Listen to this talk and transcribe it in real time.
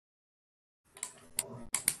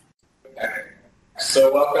So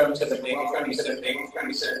welcome to the May 27th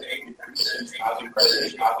Housing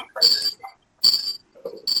President.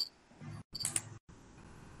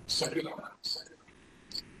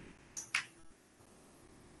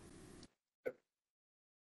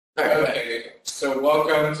 Okay, so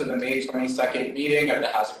welcome to the May 22nd meeting of the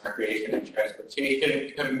Housing, Recreation, and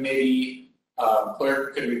Transportation Committee.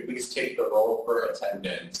 Clerk, could we please take the roll for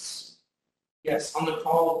attendance? Yes, on the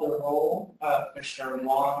call of the roll, Commissioner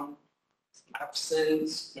Wong absent,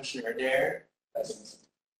 Commissioner Adair present.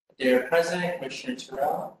 Adair present, Commissioner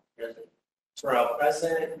Terrell present. Terrell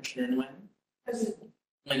present, Commissioner Nguyen present.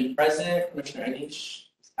 Nguyen present, Commissioner Anish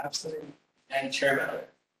is absent, and Chair Miller.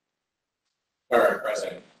 All right,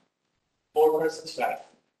 present. 4 present, 5.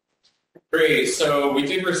 Great. So we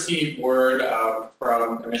did receive word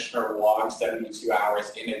from Commissioner Wong 72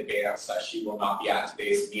 hours in advance that she will not be at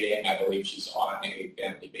today's meeting. I believe she's on a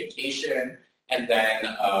family vacation. And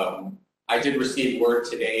then I did receive word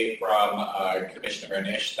today from Commissioner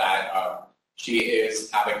Anish that she is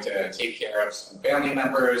having to take care of some family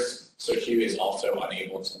members, so she is also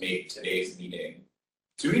unable to make today's meeting.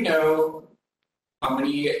 Do we know how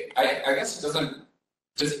many? I guess it doesn't.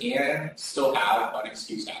 Does Anne still have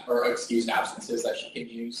unexcused or excused absences that she can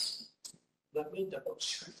use? Let me double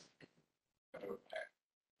check. Okay.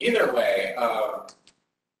 Either way,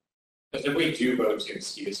 because if we do vote to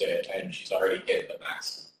excuse it and she's already hit the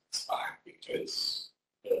maximum, it's fine because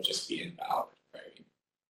it'll just be invalid, right?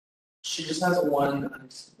 She just has one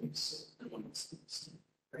unexcused and one excused.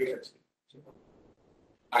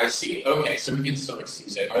 I see. Okay, so we can still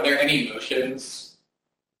excuse it. Are there any motions?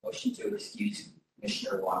 Motion to excuse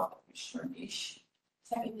Commissioner Wong, Commissioner Nish.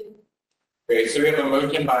 Seconded. Great. So we have a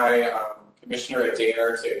motion by Commissioner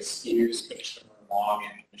Adair to excuse Commissioner Wong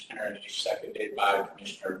and Commissioner Nish, seconded by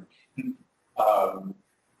Commissioner.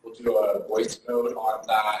 We'll do a voice vote on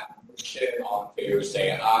that motion. All in favor,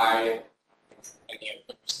 say aye. Any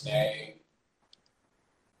opposed, nay.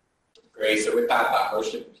 Great. So with that, that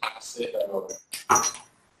motion passes.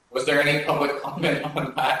 Was there any public comment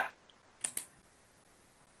on that?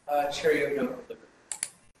 Chair, no.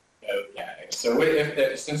 Okay, so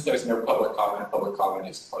since there's no public comment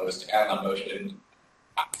is closed, and the motion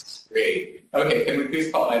passes. Great. Okay, can we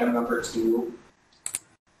please call item number 2?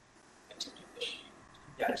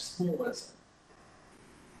 Yeah, just give me 1 second.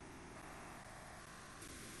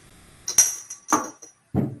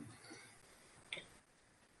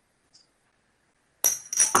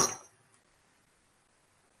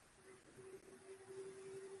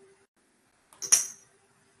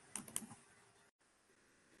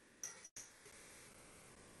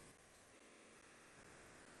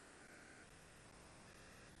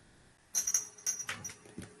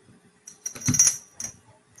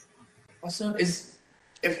 Also,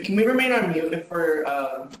 can we remain on mute if we're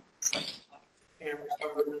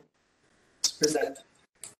to present?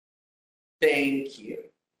 Thank you.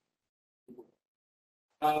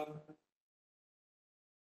 All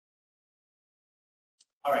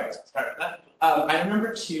right, sorry about that. Item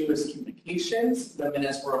number 2 is communications. The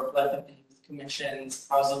minutes were reflected in the Commission's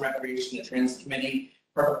Housing, Recreation, and Transit Committee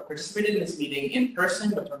participated in this meeting in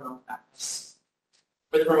person with remote access.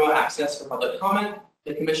 With remote access for public comment,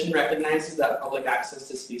 the Commission recognizes that public access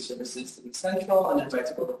to city services is essential and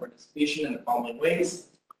invites public participation in the following ways.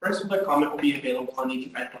 First, public comment will be available on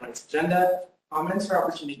each item's agenda. Comments or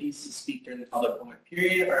opportunities to speak during the public comment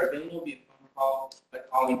period are available via phone call by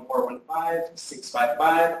calling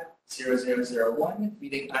 415-655-0001,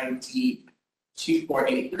 meeting ID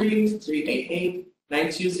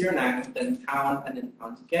 2483-388-9209, then pound and then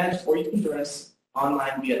pound again, or you can join us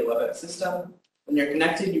online via the WebEx system. When you're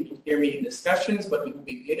connected, you can hear meeting discussions, but you will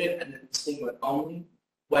be muted and then listening mode only.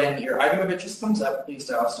 When your item of interest comes up, please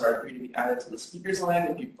dial *3 to be added to the speakers line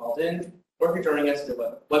if you've called in, or if you're joining us through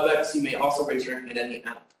WebEx, you may also raise your hand in the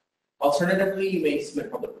app. Alternatively, you may submit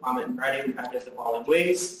public comment in writing in the following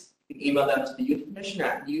ways. You can email them to the Youth Commission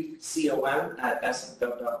at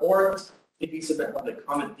youthcom@sfgov.org. If you submit public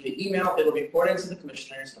comment via email, it will be forwarded to the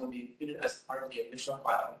commissioners and will be included as part of the official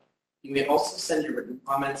file. You may also send your written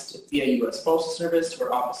comments via U.S. Postal Service to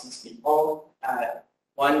our office in St. Paul at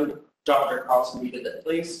 1 Dr. Carlson Mead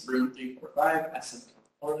Place, room 345, SM,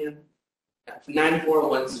 California, at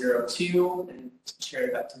 94102, and share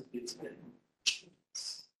that to the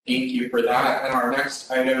Thank you for that. And our next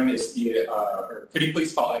item is the, could you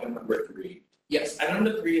please call item number 3? Yes, item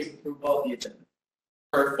number 3 is approval of the agenda.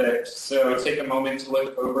 Perfect. So take a moment to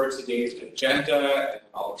look over today's agenda, and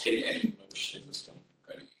I'll take any motions.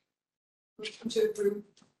 Motion to approve.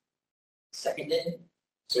 Seconded.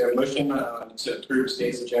 So a motion to approve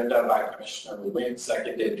today's agenda by Commissioner Nguyen,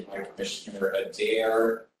 seconded by Commissioner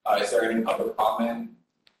Adair. Is there any public comment?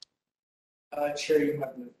 Chair, you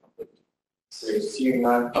have no public. So seeing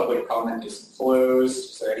none, public comment is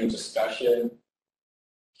closed. Is there any discussion?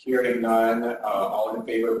 Hearing none, all in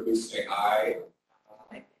favor, please say aye.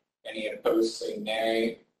 Aye. Any opposed, say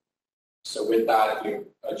nay. So with that, the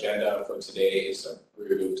agenda for today is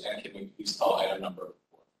approved. And can we please call item number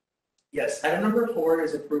 4? Yes, item number 4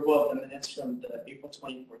 is approval of the minutes from the April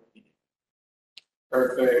 24th meeting.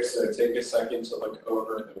 Perfect. So take a second to look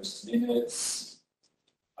over those minutes.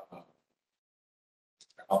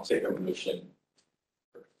 I'll take a motion.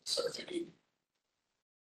 Sorry.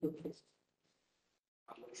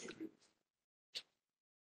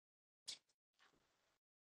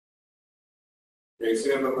 Okay, so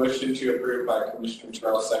we have a motion to approve by Commissioner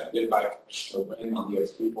Terrell, seconded by Commissioner Wynn on the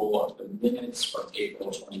approval of the minutes from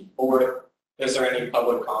April 24th. Is there any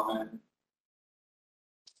public comment?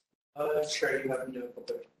 Chair, you have no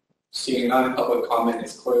public. Seeing none, public comment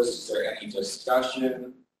is closed. Is there any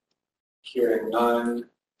discussion? Hearing none,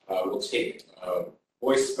 we'll take a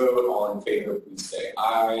voice vote. All in favor, please say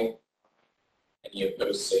aye. Any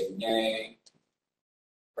opposed, say nay.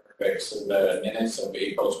 Perfect. So the minutes of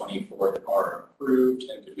April 24th are approved.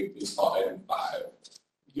 And could we please call item 5?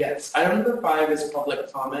 Yes, item number 5 is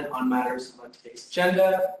public comment on matters on today's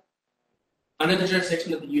agenda. Under the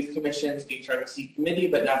jurisdiction of the Youth Commission's HRC committee,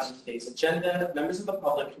 but not on today's agenda, members of the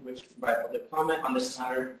public who wish to provide public comment on this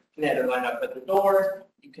matter can either line up at the door.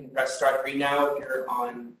 You can press star 3 now if you're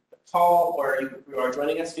on the call, or if you are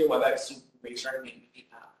joining us via WebEx, you can raise your hand.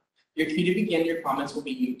 Your cue to begin your comments will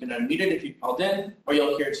be you can unmute it if you called in, or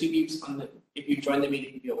you'll hear 2 beeps if you join the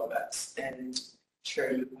meeting via WebEx. And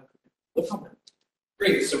sure, you have the comment.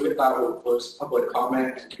 Great. So with that, we'll close public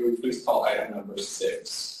comment. And can we please call item number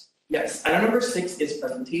 6? Yes, item number 6 is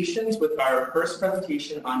presentations, with our first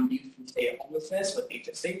presentation on youth and stay homelessness with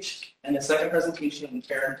HSH, and the second presentation on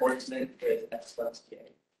care enforcement with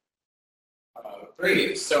XLSPA.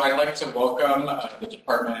 Great. So I'd like to welcome the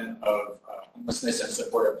Department of Homelessness and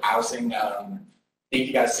Supportive Housing. Thank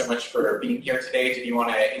you guys so much for being here today. Did you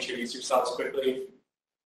want to introduce yourselves quickly?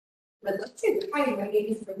 I'd like to, hi, my name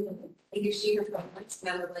is Brenda. I'm a sheer from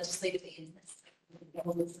member of legislative aid.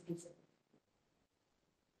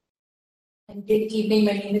 And good evening,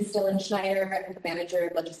 my name is Dylan Schneider. I'm the manager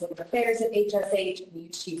of legislative affairs at HSH. I'm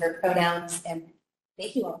use she, her pronouns, and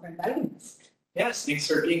thank you all for inviting us. Yes, thanks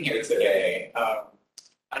for being here today.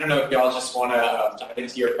 I don't know if y'all just want to dive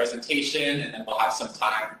into your presentation, and then we'll have some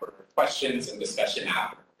time for questions and discussion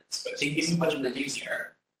afterwards. But thank you so much for being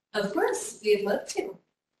here. Of course, we'd love to.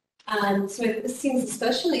 So this seems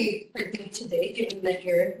especially pertinent today, given that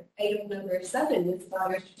your item number 7 is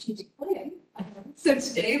about our strategic plan. So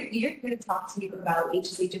today we are going to talk to you about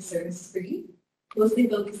HSH's services for youth, mostly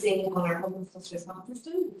focusing on our homelessness response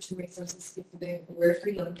system, which the resources specific word for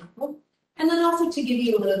young people, and then also to give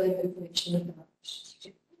you a little bit of information about the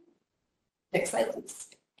strategic plan. Next slide, please.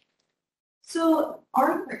 So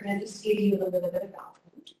our department, just to give you a little bit of background,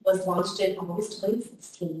 was launched in August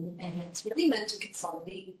 2016, and it's really meant to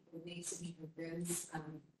consolidate ways of programs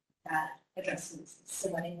that address services. So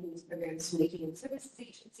that includes programs making services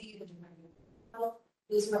agency, the Department of Health.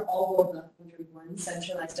 Those were all rolled up under one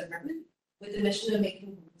centralized department with the mission of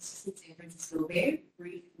making homelessness in San Francisco Bay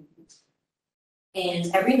free.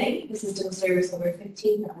 And every night, the system serves over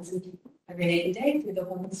 15,000 people every night and day through the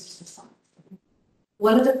homeless response.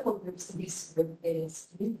 One of the programs to be served is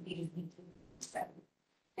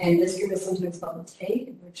and this group is sometimes called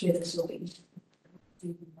TAG, or transitional age.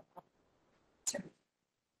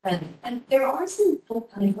 And there are some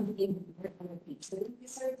uncomplicated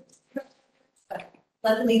but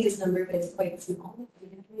luckily this number is quite small.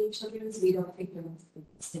 We have many children, so we don't think there must be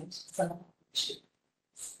distinct some issue.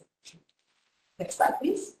 Next slide,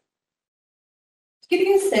 please. To give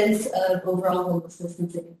you a sense of overall homelessness in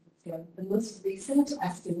San Francisco, the most recent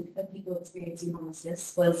estimate of people experiencing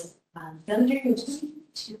homelessness was done during the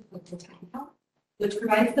 2022 Clinton Time Count, which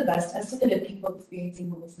provides the best estimate of people experiencing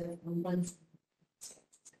homelessness on one side.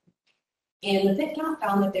 And the fit count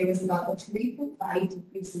found that there was about a 3.5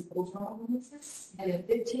 decrease in overall homelessness and a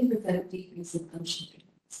 15% decrease in unsheltered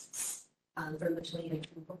homelessness from the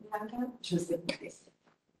 2019 Time Count, which was the biggest.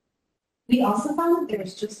 We also found that there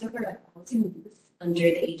was just over 1,000 youth under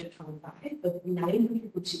the age of 25, with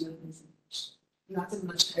 902 of these. And that's a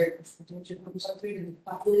much higher percentage of unsheltered in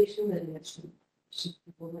the population than it should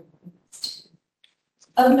people.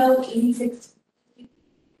 Of note, 86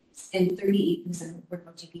 and 38% were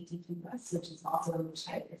LGBTQ+, which is also a much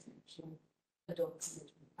higher percentage of adults in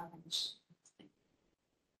the population.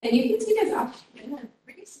 And you can see there's actually a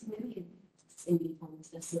pretty significant in youth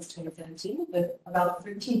homelessness since 2017, with about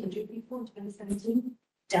 1,300 people in 2017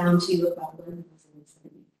 down to about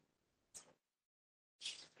 1,070.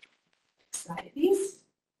 Slide, please.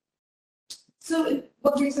 So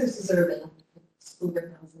what resources are available?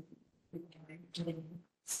 Over 1,000.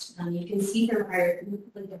 You can see from our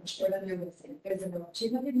dashboard on your website, there's about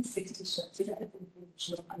 260 shelters that have been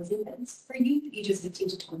provisional housing beds for youth ages 15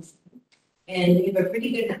 to 27. And we have a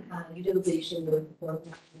pretty good utilization of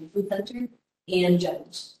the food center and general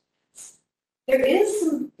shelters. There is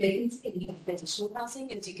some vacancy in additional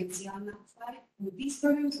housing, as you can see on that slide. And these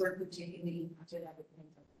programs were particularly impacted at the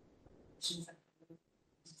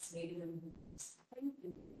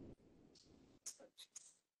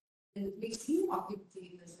and we've seen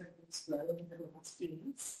occupancy in the circles grow over the last few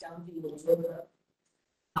months, down to over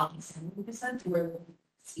 7%, where we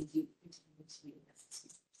see you continue to be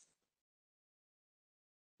necessary.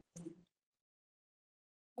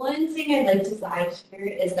 One thing I'd like to flag here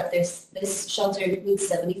is that this shelter includes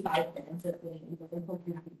 75 beds at the Environmental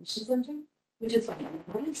Rehabilitation Center, which is fine.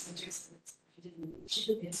 One of the centers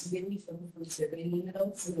is really focused on serving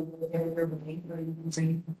adults in the lower remain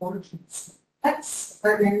during performance. That's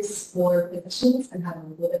partners for physicians and have a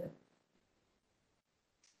little bit.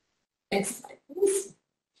 Next slide, please.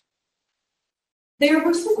 There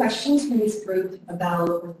were some questions from this group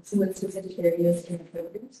about some of the specific areas in the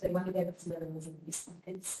programs. They wanted to get some of those in these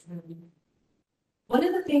slides. One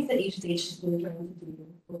of the things that HSH has been trying to do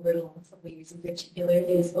over the last couple of years in particular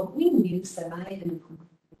is opening new semi and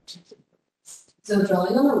so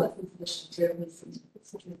drawing on the lessons of the shelter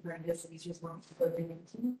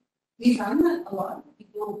we found that a lot of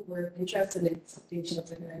people were interested in accepting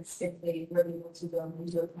shelters if they were able to go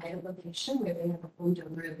into a private location where they have a home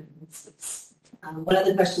donor and space. One of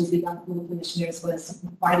the questions we got from the commissioners was,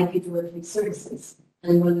 why do people live these services?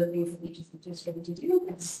 And one of the things that we just tried to do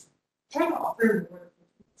is try to offer more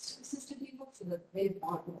services to people so that they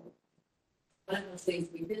want more. One of those things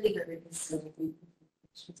we really heard is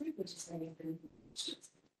which is very important.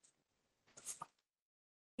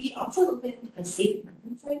 We also opened a safe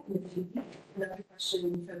parking site in the future. Another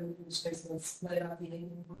question from the commissioners was what about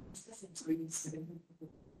being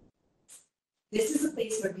this is a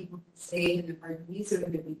place where people can stay in their RVs or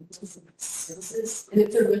their vehicles and services. And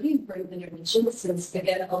it's a really important intervention since,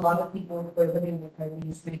 again, a lot of people who are living in their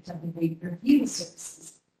RVs may technically review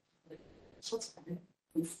services.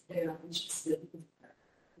 They're not interested in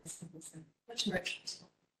much more interesting.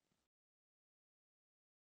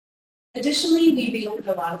 Additionally, we reopened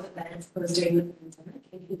a lot of events closed during the pandemic,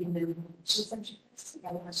 including the innovation centers.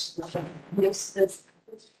 Most of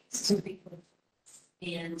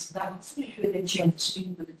and that was included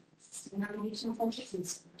changing the innovation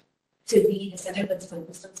centers to be a center that's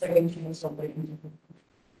focused on serving humans.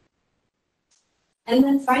 And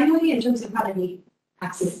then finally, in terms of how to meet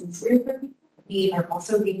access and service, we are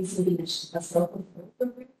also being some initiatives of self-employed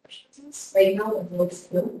programs. Right now, the world is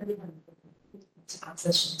still really to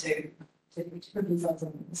access shelter to put themselves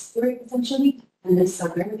on the story essentially. And this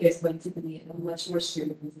summer, there's going to be a much more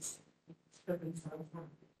streamlined program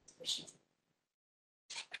for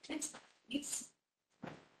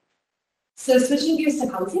So switching gears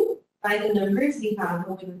to housing, by the numbers, we have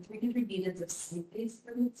more than 300 units of site-based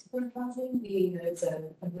supported housing, meaning that it's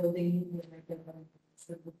a building with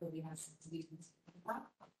so hopefully has some units.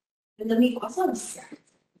 And then we also have staff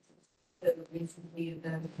that were recently and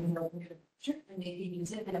they can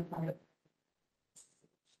use it in a private.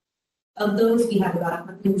 Of those, we have about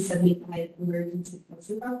 175 emergency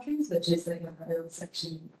housing vouchers, which is like a federal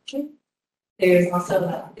section voucher. There's also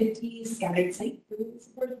about 50 scattered site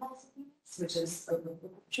supported housing units, which is a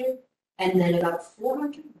local voucher, and then about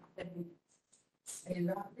 400 and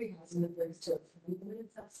about 3,000 refers to a limited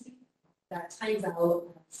subsidy that times out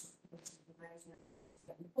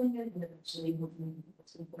employment and eventually moving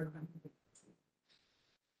to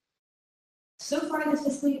So far this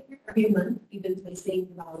fiscal year, every month we've been placing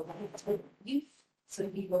about 100 youth, so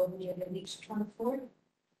people who get at least 24. And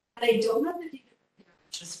I don't have the data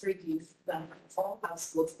just for youth, but all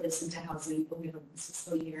households placed into housing over the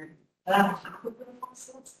fiscal year. About half of the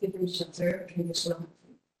households give them shelter or transitional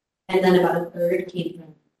housing, and then about a third came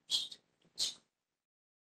from shelter.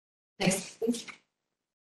 Next, please.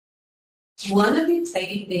 One of the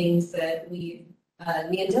exciting things that me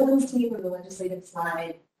and Dylan's team on the legislative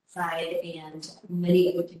side and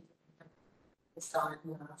many other people focused on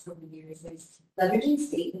in the last couple of years is leveraging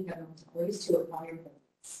state and federal dollars to acquire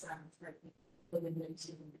buildings for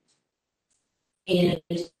COVID-19. And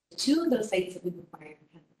two of those sites that we've acquired,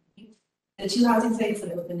 the two housing sites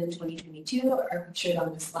that opened in 2022 are pictured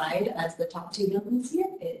on the slide as the top two buildings here.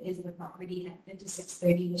 It is the property at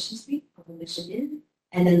 5630 Mission Street, Michigan,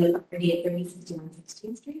 and then the property at 3061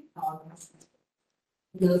 16th Street,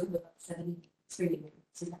 those are about 70 screening.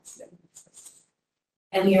 So that's good.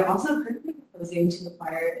 And we are also currently proposing to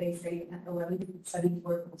acquire a site at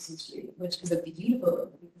 1174 Colson Street, which is a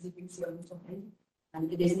beautiful because you can see on the line.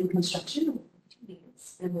 It is in construction of 2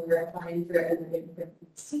 years, and we're applying for a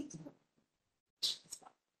seat.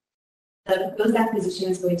 The proposed acquisition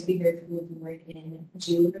is going to be heard from the board in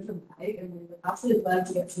June or July, and we would absolutely love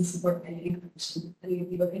to get some support and information. Any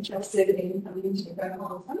of you are interested in coming to check out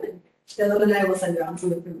all the time. Dylan and I will send around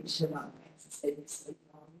some information about it.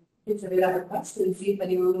 Consider that request and see if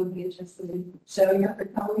anyone would be interested in showing up or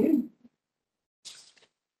calling in.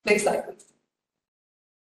 Next slide, please.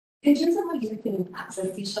 In terms of how you can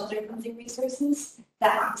access these shelter housing resources, the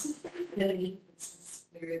access ability is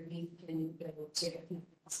where we can go to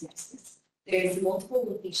next. There's multiple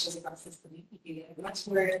locations across the city. You can get much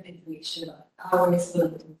more information about hours,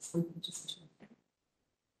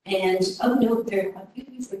 and of note, there are a few of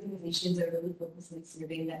these organizations that are really focused on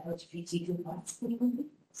serving that LGBT compliance community.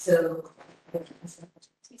 So, the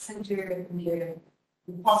center, near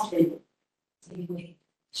Boston,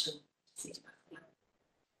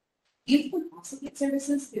 you can also get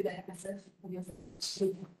services through the MSF,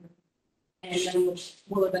 and then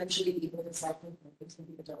we'll eventually be able to cycle into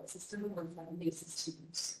the adult system on that basis to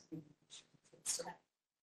use.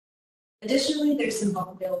 Additionally, there's some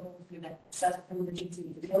help available through that self-emergency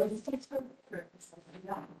vigilance system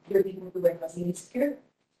for people who are housing secure.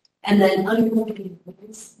 And then unemployment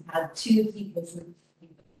employees have 2 key pieces of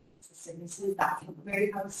services that can be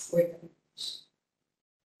very house or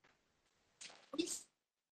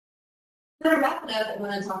to wrap it up, I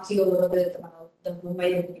want to talk to you a little bit about the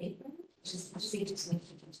way of the apron, which is just interesting.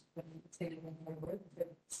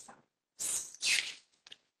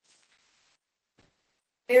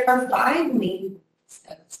 There are 5 main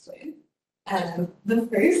steps to it. The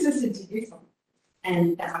first is to do your homework.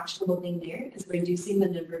 And the actual thing there is reducing the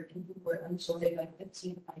number of people who are unsheltered by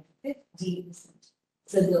 15 by 50%.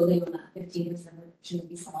 So building on that 15% reduction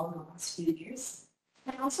we saw in the last few years.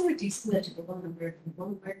 And also reducing the total number of people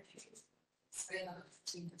who are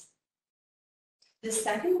the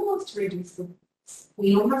second goal is to reduce the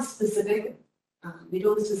we don't have specific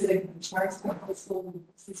benchmarks for household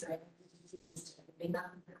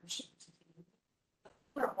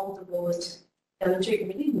all the goal is to demonstrate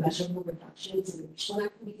really measurable reductions in racial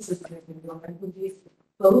equities as well as equities,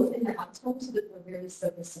 both in the households of the programs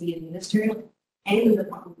that the city administers and in the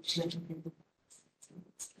population.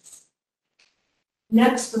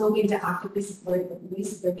 Next, we're looking to actively support at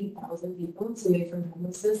least 30,000 people away from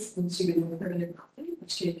homelessness into permanent housing,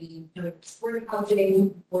 which could be supportive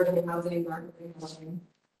housing, affordable housing, market housing.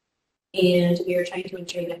 And we are trying to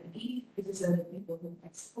ensure that 80% of people who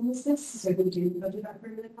face homelessness, so who do go to that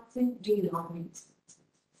permanent housing, do not use.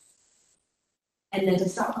 And then to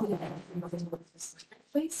stop the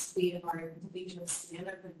place, we are moving to expand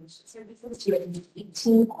our prevention services to at least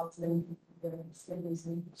 18,000 services.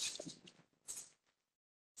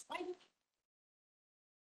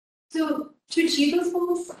 So to achieve those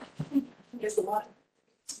goals, there's a lot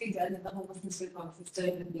to be done in the homelessness response system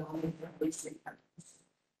and beyond the replacement practice.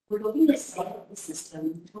 We're looking to scale up the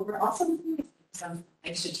system, but we're also looking at some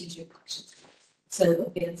strategic actions.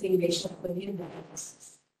 So advancing racial equity and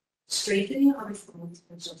homelessness, strengthening our response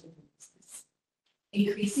for shelter homelessness,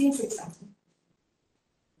 increasing success,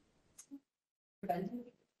 preventing,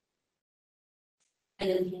 and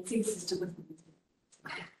enhancing system with.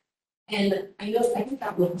 And I think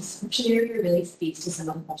that one description area really speaks to some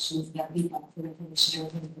of the questions that we got from the commissioner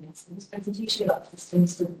in this presentation about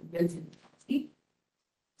systems for movement and policy.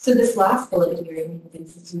 So this last bullet here in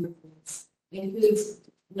system reforms includes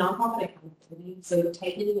nonprofit accountability, so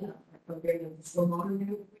tightening up our program of fiscal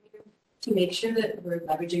monitoring to make sure that we're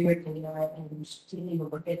leveraging our data and taking a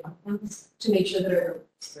look at outcomes to make sure that our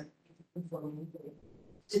performing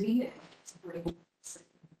to be supporting.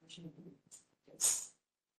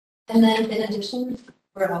 And then in addition,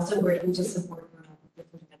 we're also working to support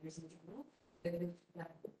different vendors in general that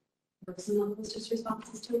works in the justice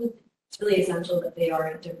responses to it. It's really essential that they are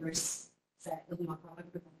a diverse set of nonprofit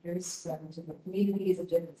providers from different communities of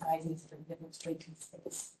different sizes, from different strengths and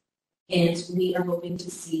space. And we are hoping to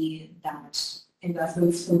see that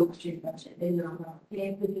investments from the budget in the nonprofit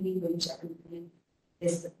community, which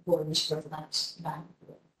is the core issue for that.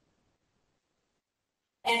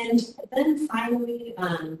 And then finally,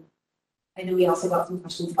 I know we also got some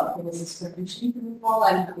questions about homelessness prevention in the fall.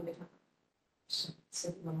 I'm happy to talk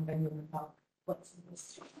about what's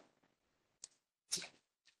this.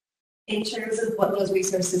 In terms of what those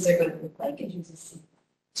resources are going to look like, as you can see,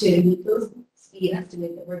 to meet those, we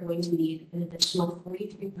estimate that we're going to need an additional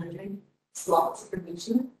 4,300 slots for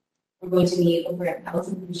prevention We're going to need over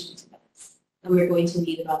 1,000 admissions beds, and we're going to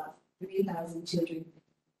need about 3,200.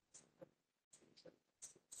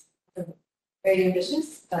 Very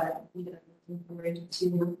ambitious, but we are looking forward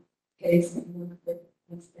to getting some of the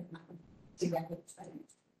things that to get excited.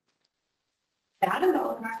 That is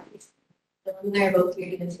all of our Bill and I are both here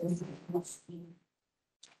to get into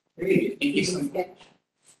Great, thank you so much.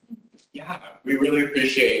 Yeah, we really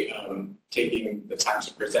appreciate taking the time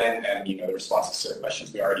to present and the responses to the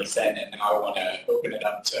questions we already sent. And now I want to open it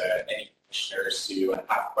up to any commissioners who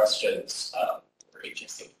have questions for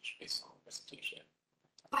HSH based on the presentation.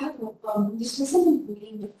 I have this isn't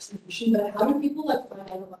reading the presentation, but how do people find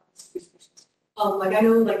out about this resources? I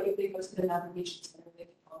know if they go to the navigation center, they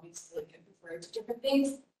can obviously refer to different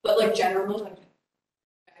things, but generally,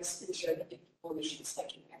 guys ensure that the informations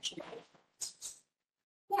can actually.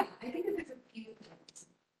 Yeah, I think that there's a few things.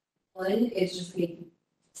 One is just making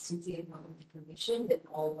consistency and information in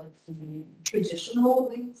all of the traditional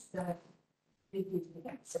ways that we can do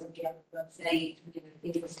that. So get the website,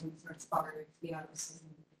 things from bars, the artists.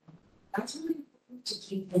 That's really important to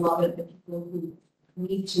keep a lot of the people who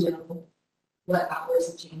need to know what hours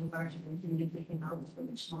of Jane are and they can know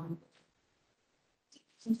information on.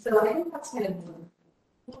 And so I think that's kind of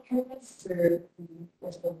what purpose for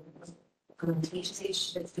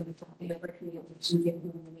HSH that's going to be talking about communication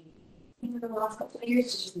in the last couple of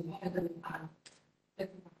years, just to have the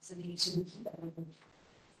capacity to keep everything.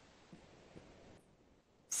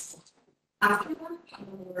 After that,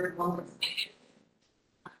 we're longer.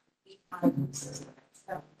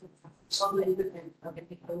 So many different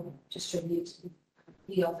people distribute.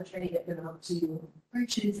 We also try to get them out to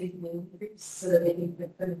merchants and community groups so that they can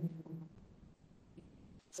put them in.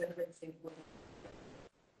 So for example,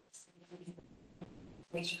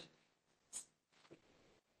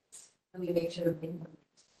 and we make sure that they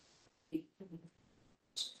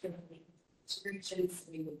merchants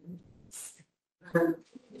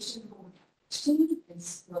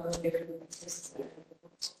is one of their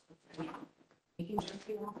making sure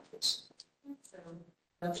they want it. So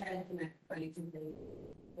I'm trying to connect buddies and they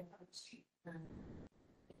street to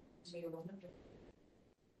be able to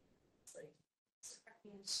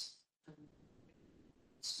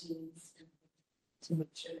to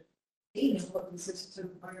make sure they know what the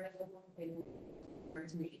systems are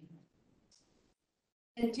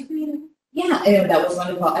and do we yeah, I know that was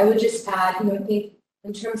wonderful. I would just add, I think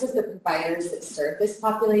in terms of the providers that serve this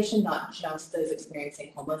population, not just those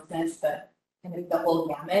experiencing homelessness, but kind of the whole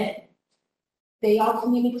gamut, they all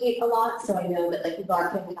communicate a lot. So I know that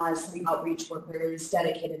Larkin has some outreach workers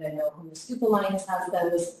dedicated. I know Homeless Scoop Alliance has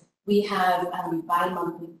those. We have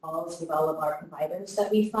bi-monthly calls with all of our providers that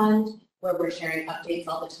we fund, where we're sharing updates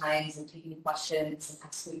all the time and taking questions and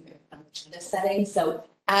asking in this setting. So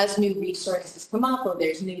as new resources come up or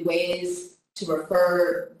there's new ways to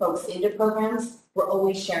refer folks into programs, we're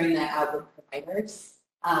always sharing that out with providers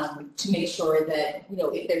to make sure that,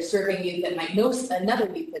 if they're serving youth that might know another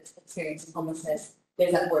youth that's experiencing homelessness,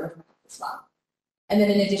 there's that word of mouth as well. And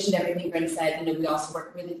then in addition to everything Brent said, we also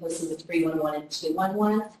work really closely with 311 and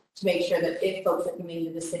 211 to make sure that if folks are coming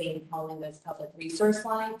into the city and calling those public resource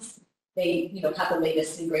lines, they have the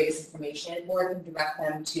latest and greatest information, or can direct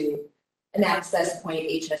them to an access point,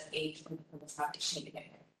 HSH, from the homeless foundation to get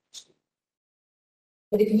there.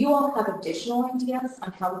 But if you all have additional ideas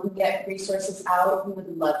on how we can get resources out, we would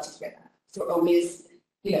love to hear that. So we're always,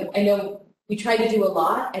 I know we try to do a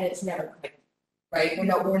lot and it's never quick, right? We're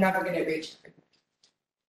never going to reach.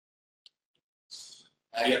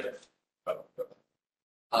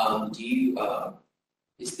 Do you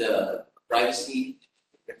is the privacy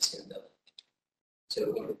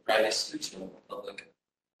so privacy to the public?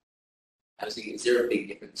 Obviously, is there a big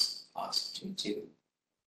difference in cost between the two?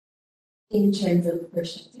 In terms of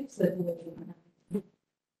perspectives, that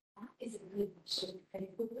is a really question. I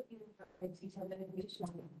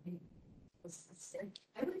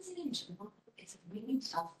would say in general, it's really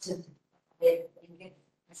tough to get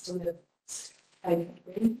estimate of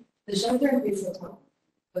the shelter in Greenville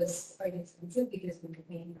was quite expensive because we were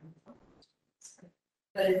paying them.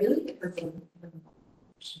 But it really differs from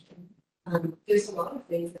there's a lot of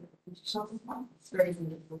things that shelter is very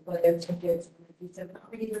difficult, but there's not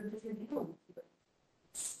really represented home.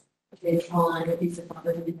 It's on a piece of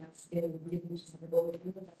property that's in really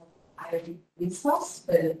I would these costs,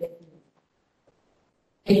 but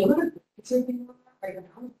it's something right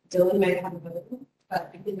now. Dylan might have a better one,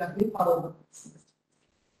 but I think that we follow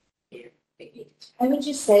I would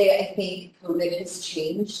just say, I think COVID has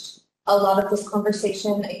changed a lot of this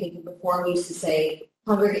conversation. I think before we used to say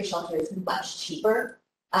congregate shelter is much cheaper.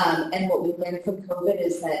 And what we learned from COVID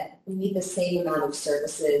is that we need the same amount of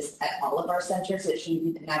services at all of our centers. It shouldn't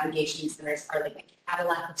be that navigation centers are like a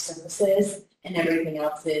Cadillac of services and everything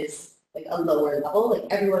else is like a lower level. Like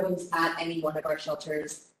everyone who's at any one of our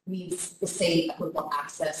shelters needs the same equitable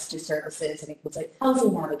access to services, and it includes like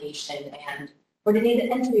housing navigation and coordinated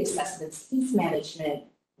entry assessments, case management,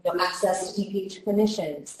 access to DPH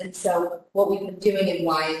clinicians. And so what we've been doing and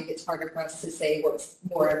why it's harder for us to say what's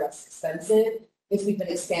more or less expensive is we've been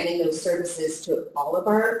expanding those services to all of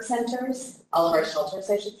our centers, all of our shelters,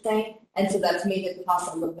 I should say. And so that's made it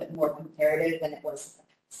cost a little bit more comparative than it was in the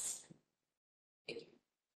past. Thank you.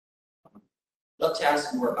 I'd love to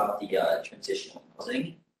ask more about the transitional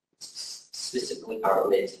housing, specifically how it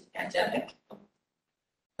relates to the pandemic.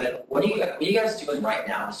 But what are you guys doing right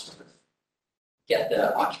now to sort of get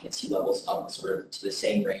the occupancy levels up sort of to the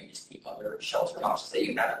same range as the other shelter options that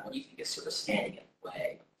you have? What do you think is sort of standing in the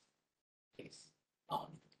way?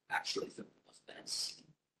 Actually, for events.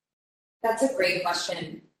 That's a great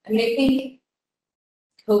question. I mean, I think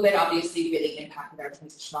COVID obviously really impacted our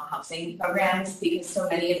transitional housing programs because so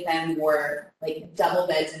many of them were like double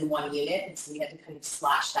beds in one unit, and so we had to kind of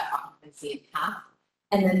slash that occupancy in half.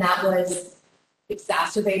 And then that was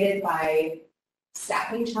exacerbated by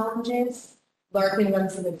staffing challenges. Larkin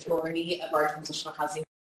runs the majority of our transitional housing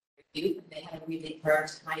youth, and they had a really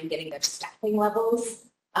hard time getting their staffing levels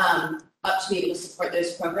up to be able to support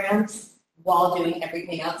those programs while doing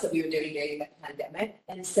everything else that we were doing during the pandemic.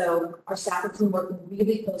 And so our staff has been working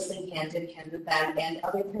really closely hand in hand with them and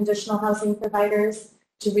other transitional housing providers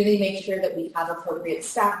to really make sure that we have appropriate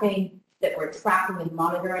staffing, that we're tracking and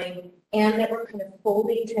monitoring, and that we're kind of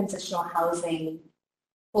folding transitional housing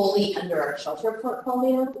fully under our shelter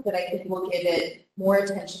portfolio, that I think will give it more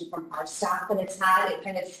attention from our staff than it's had. It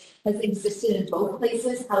kind of has existed in both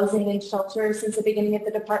places, housing and shelter, since the beginning of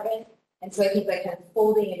the department. And so I think by kind of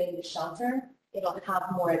folding it into shelter, it'll have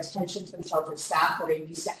more attention from shelter staff that are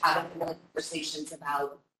used to having conversations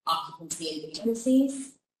about occupancy and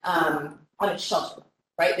vacancies on a shelter,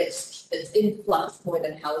 right? That's in flux more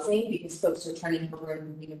than housing because folks are turning over and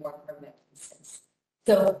moving to more permanent places.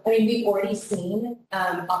 So, I mean, we've already seen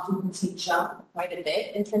occupancy jump quite a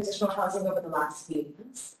bit in transitional housing over the last few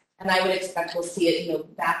months. And I would expect we'll see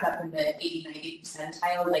it, back up in the 80, 90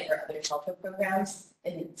 percentile like our other shelter programs.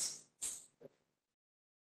 And it's,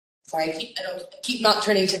 sorry, I keep not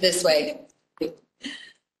turning to this way. I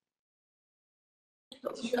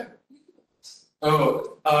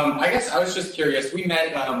guess I was just curious. We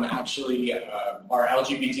met actually our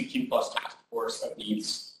LGBTQ plus task force of the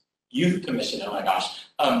Youth Commission. Oh my gosh,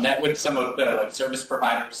 met with some of the service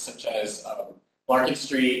providers such as Larkin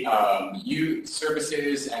Street Youth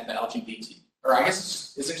Services and the LGBT, or I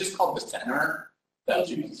guess is it just called the Center? The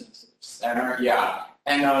LGBT Center, yeah.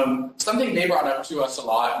 And something they brought up to us a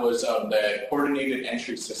lot was the coordinated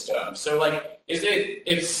entry system. So like, is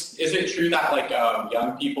it true that like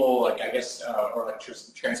young people, like I guess, or like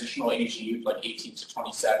transitional age youth, like 18 to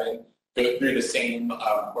 27, go through the same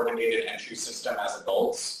coordinated entry system as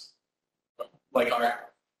adults? Like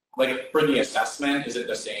for the assessment, is it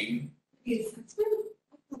the same?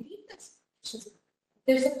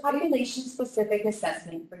 There's a population-specific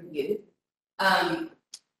assessment for youth. I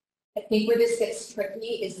think where this gets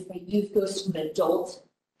tricky is if a youth goes to an adult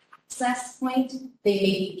access point, they may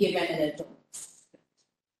be given an adult assessment.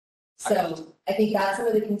 So I think that's some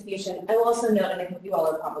of the confusion. I will also note, and I think you all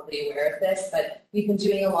are probably aware of this, but we've been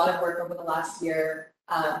doing a lot of work over the last year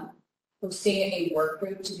hosting a work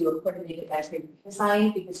group to do a coordinated entry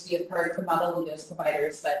design because we have heard from not only those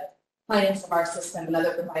providers, but clients of our system and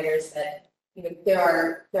other providers that there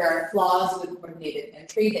are flaws with coordinated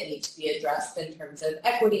entry that need to be addressed in terms of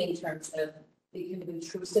equity, in terms of the kind of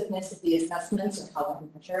intrusiveness of the assessments and how they're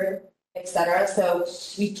measured, et cetera. So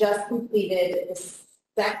we just completed the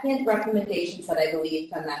second recommendation set, I believe,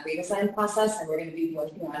 from that redesign process, and we're going to be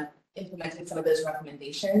working on implementing some of those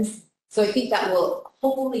recommendations. So I think that will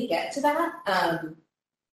hopefully get to that.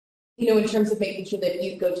 In terms of making sure that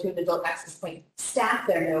you go to an adult access point, staff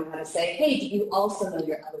there know how to say, hey, do you also know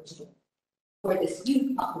you're eligible for this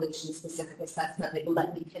youth population specific assessment that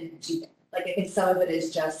let me can do that? Like I think some of it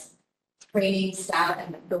is just training staff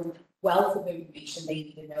and the wealth of information they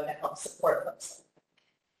need to know to help support folks.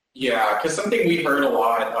 Yeah, because something we heard a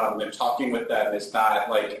lot in talking with them is that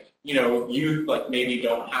youth maybe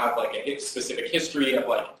don't have a specific history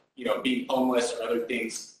of being homeless or other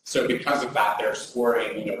things. So because of that, they're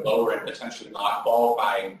scoring lower and potentially not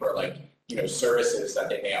qualifying for services that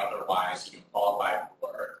they may otherwise qualify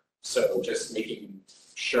for. So just making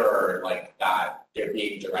sure that they're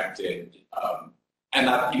being directed, and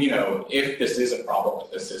that if this is a problem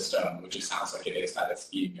with the system, which it sounds like it is, that it's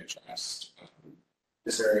being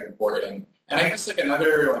I guess like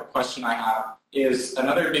another question I have is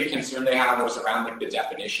another big concern they have was around like the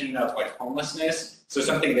definition of like homelessness. So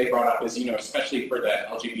something they brought up is, especially for the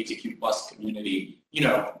LGBTQ plus community,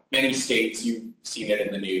 many states, you've seen it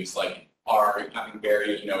in the news, like are having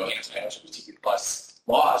very, anti-LGBTQ plus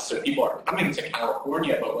laws. So people are coming to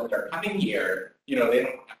California, but when they're coming here, they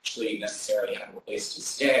don't actually necessarily have a place to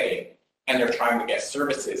stay. And they're trying to get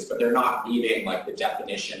services, but they're not meeting like the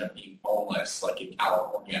definition of being homeless, like in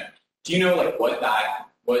California. Do you know like what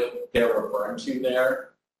they're referring to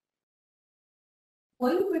there?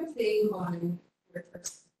 One quick thing on your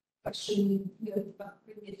first question, about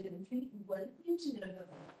regulated entry. One thing to note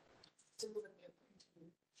about similar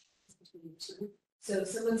between two. So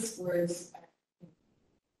someone scores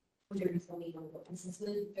 120 on the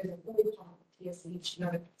assessment. There's a really top TSH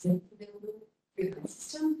available through the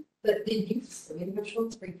system, but they use scoring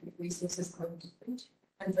thresholds for resources quite different,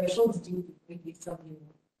 and thresholds do be something.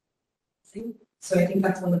 So I think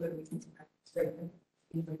that's one of the reasons why it's very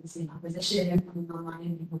good. The same opposition and coming online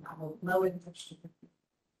and people got lower in touch.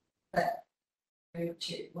 But to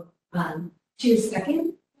your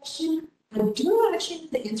second question, I do not actually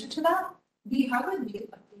have the answer to that. We haven't made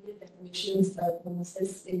updated definitions of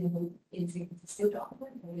homelessness in San Francisco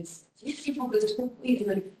document. There is people visit quickly and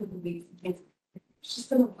then quickly. It's just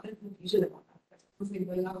been a lot of confusion about that. What's been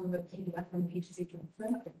going on with the left from agency to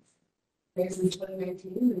reference. There's in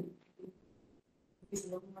 2019 and it's a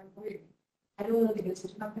little more important. I don't know the answer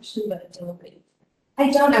to that question, but it's a little bit. I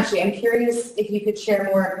don't actually. I'm curious if you could share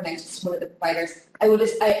more connections to one of the providers. I would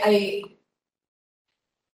just, I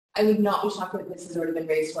would not be shocked if this has already been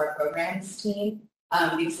raised to our programs team,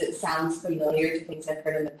 because it sounds familiar to things I've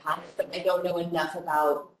heard in the past, but I don't know enough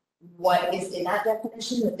about what is in that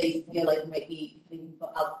definition that they feel like might be putting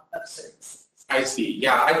people out of service. I see.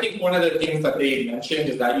 Yeah, I think one of the things that they mentioned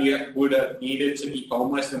is that you would have needed to be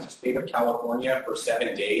homeless in the state of California for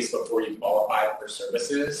 7 days before you qualified for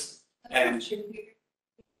services. And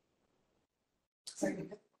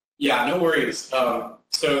yeah, no worries.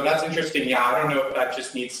 So that's interesting. Yeah, I don't know if that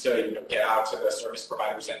just needs to get out to the service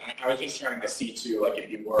providers. And I was just trying to see too, like if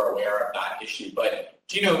you were aware of that issue. But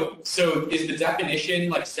do you know? So is the definition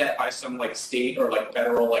like set by some like state or like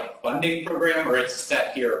federal like funding program, or it's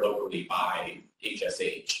set here locally by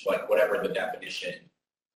HSH, like whatever the definition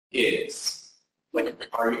is? Like,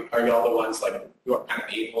 are y'all the ones like who are kind of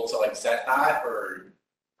able to like set that, or?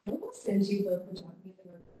 I will send you both the document that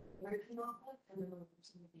we're working off of, and then we'll do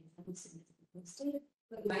some of the things that we significantly posted.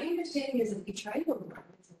 But my understanding is that we try to work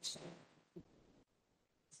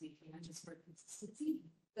we can just for consistency.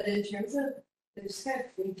 But in terms of, there's kind of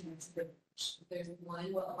three kinds of approach. There's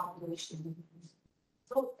one, what population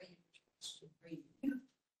or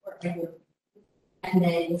and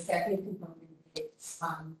then the second component is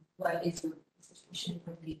what is your situation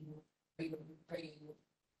for people? Are you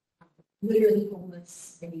literally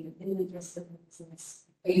homeless? Are you in the midst of homelessness?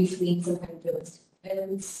 Are you fleeing some kind of domestic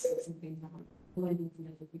violence or something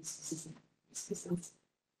resources?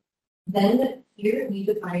 Then here we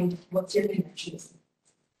define what's your connection.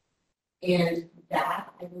 And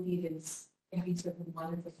that, I believe, is going to be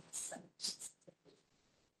one of the concepts.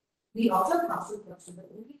 We also have some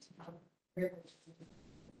flexibility to have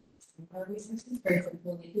our resources. For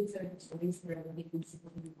example, we consider facilities where we consider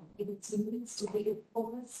students to be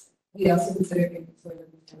homeless. We also consider for the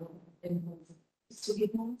to be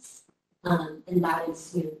homeless. And that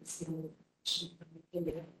is,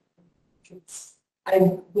 I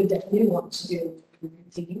would definitely want to do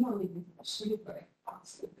taking on the question, but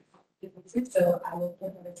so I will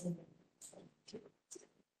put that in.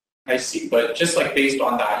 I see, but just like based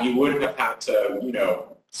on that, you would have had to,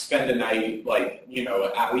 spend a night, like,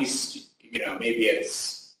 at least, maybe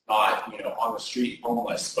it's not, on the street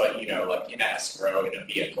homeless, but, like in escrow, in a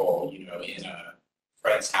vehicle, in a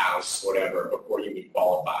friend's house, whatever, before you would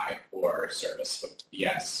qualify for service.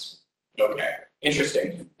 Yes. Okay.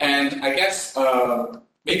 Interesting. And I guess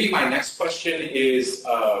maybe my next question is,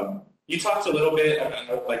 you talked a little bit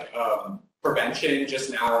about like prevention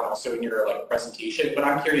just now and also in your like presentation, but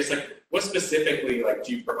I'm curious, like what specifically like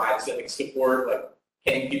do you provide? Is it like support, like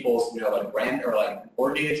paying people's, like rent or like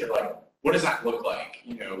mortgage, or like what does that look like?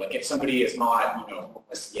 Like if somebody is not,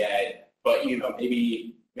 homeless yet, but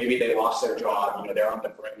maybe they lost their job, they're on the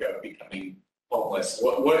brink of becoming homeless.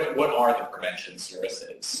 What are the prevention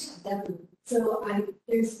services? Definitely. So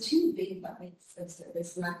there's two big buckets of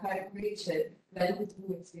service in that category to prevent people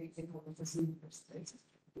from experiencing homelessness in the first place,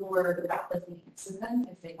 or rapidly exit them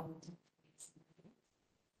if they want to.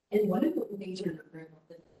 And one of the major numbers of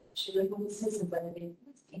the issue of homelessness is whether they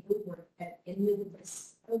people who are in the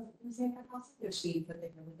risk of losing their house, which means that they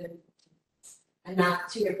have lived And that,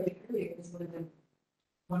 to your point earlier, is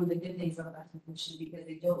one of the good things about that commission, because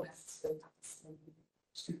they don't necessarily have to spend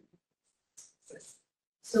street services.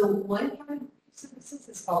 So one kind of services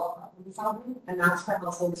is called problem solving, and that's for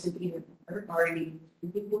households who either are already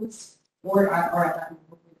living with or are at that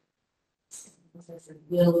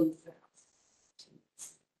will use the house.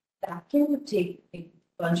 That can take a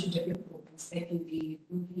bunch of different forms. It can be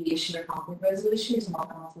mediation or conflict resolution, as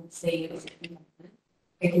often say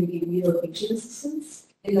it can be relocation assistance.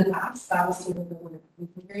 In the past, that was sort of the one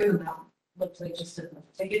program, and that looked like just a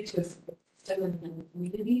ticket to a system in the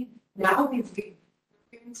community. Now these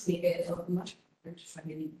programs make it much harder to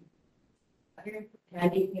find any better, and I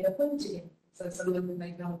didn't get a phone to it. So some of them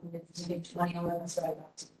might know that to take 20 hours, so I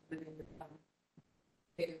got to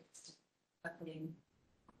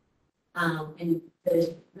and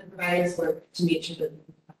the providers work to make sure that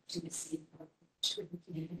to receive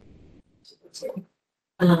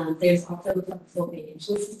there's also flexible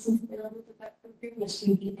financial assistance available with that program, which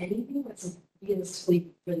can be anything that's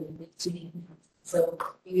realistically related to the income. So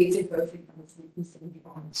you need to go through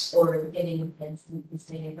funds or getting a pension and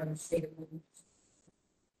staying from the state of living.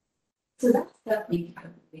 So that's that we kind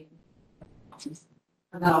of thing.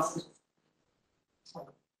 And that also.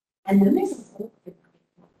 And then there's a whole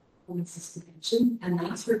home assisted pension, and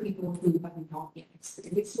that's for people who have not yet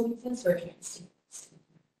experienced homelessness or can't stay.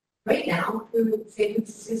 Right now, through San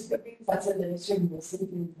Francisco's programs, that's administered mostly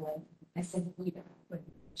in the SNP, which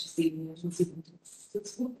is the emergency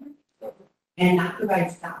assistance program, and that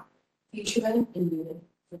provides that future benefit and needed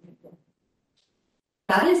for people.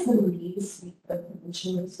 That is the main suite of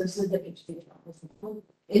prevention resources that HPH offers.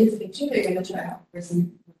 In the future, they're going to try to offer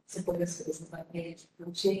some supportive services like managed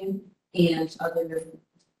coaching and other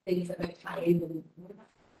things that might tie in with the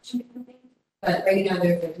but right now,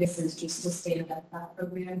 their focus is just to stand up that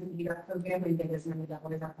program, the ERAP program, and give as many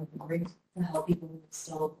dollars out of to help people who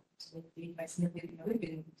still feed by significant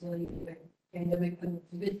and dealing with the pandemic and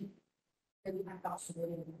COVID. And I thought so.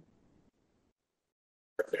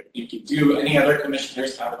 Perfect. Thank you. Do any other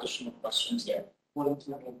commissioners have additional questions there?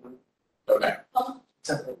 Okay.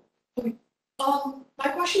 My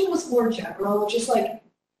question was more general, just like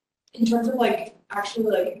in terms of like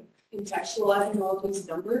actually like contextualizing all these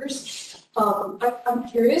numbers. I'm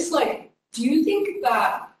curious, like, do you think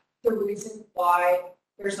that the reason why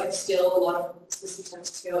there's like still a lot of homelessness in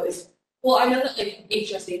scale is, well, I know that like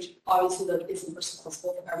HSH obviously like isn't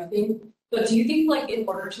responsible for everything, but do you think like in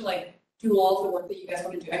order to like do all of the work that you guys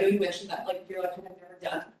want to do, I know you mentioned that like you're like kind of never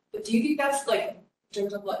done, but do you think that's like in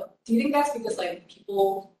terms of like, do you think that's because like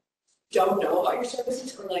people don't know about your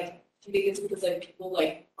services, or like do you think it's because like people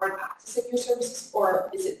like aren't accessing your services, or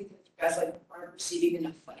is it because you guys like aren't receiving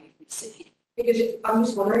enough funding from the city? Because I'm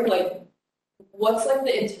just wondering like what's like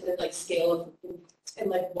the intended like scale of impact, and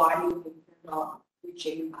like why do you think you're not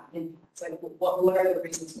reaching that impact? Like what are the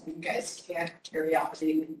reasons why you guys can't carry out the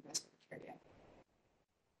thing that you guys can carry out?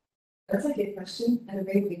 That's a good question and a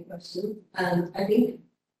very big question. I think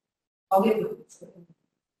I'll give you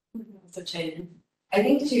a chance. I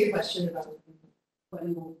think to your question about what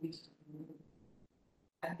you want to be doing,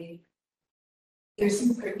 I think there's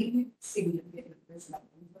some pretty significant numbers that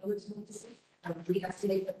we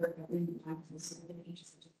estimate that we're going to have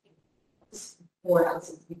to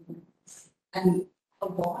 4,000 people. And a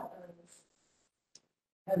lot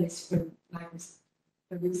of, at least for my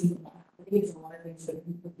the reason why, I think it's a lot of things that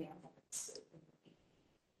people can't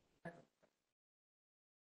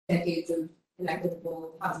decades of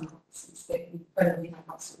inequitable housing policies that incredibly high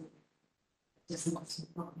cost of just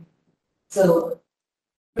so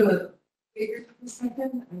from a bigger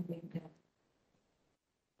perspective, I think that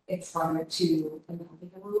it's harder to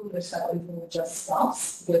imagine a room where someone will just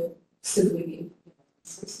stops with simply being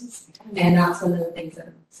resources. And that's one of the things that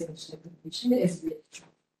I'm saying is really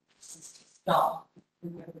trying to stop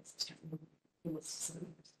in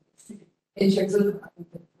terms of the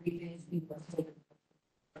 3 days we work together.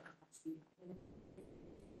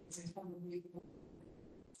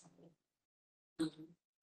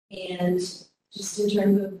 And just in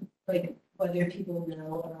terms of like whether people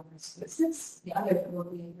know about our services, yeah, they're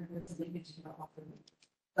probably related to our offering.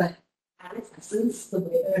 But at its essence, the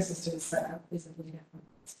way that our system is set up is a really different.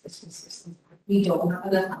 We don't have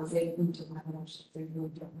enough housing, we don't have enough shelter, we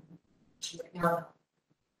don't have enough right now.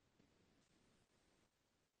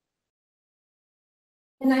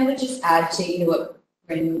 And I would just add to what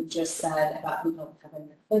Brandon just said about we don't have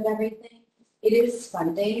enough of everything. It is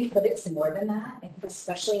funding, but it's more than that. And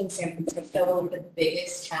especially in San Francisco, one of the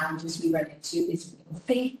biggest challenges we run into is real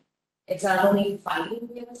estate. It's not only finding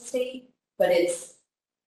real estate, but it's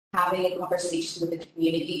having a conversation with the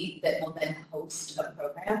community that will then host a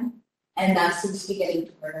program. And that seems to be getting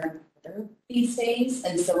harder and harder these days.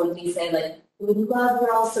 And so when we say like, we would love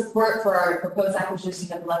your all support for our proposed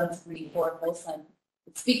acquisition of 1134 Wilson,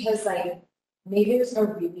 it's because like neighbors are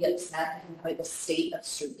really upset by the state of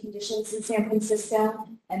street conditions in San Francisco,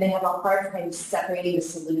 and they have a hard time separating the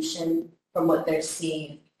solution from what they're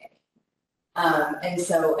seeing. And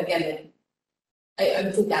so again, I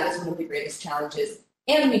would think that is one of the greatest challenges.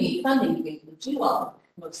 And we need funding to be able to do all of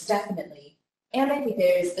it, most definitely. And I think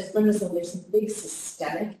there's, as Linda said, there's some big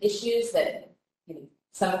systemic issues that,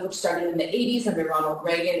 some of which started in the 80s under Ronald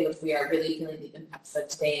Reagan, which we are really feeling the impacts of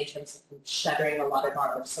today in terms of shuttering a lot of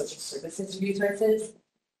our social services resources.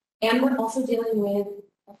 And we're also dealing with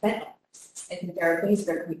fentanyl. I think there are things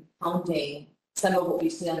that are compounding some of what we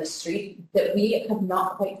see on the street that we have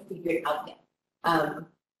not quite figured out yet. I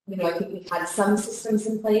think we've had some systems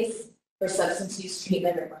in place for substance use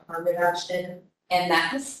treatment or for harm reduction, and that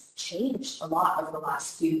has changed a lot over the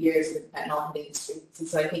last few years with fentanyl hitting the streets. And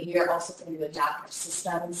so I think we are also going to adapt our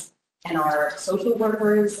systems and our social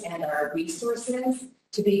workers and our resources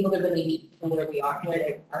to be able to really meet people where we are, where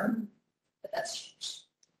they are. But that's changed.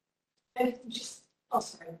 And just,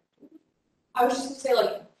 sorry. I was just going to say,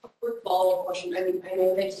 like, a quick follow-up question. I mean, I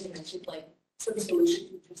know that you mentioned, like, so the solution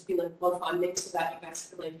would just be, like, more funding so that you guys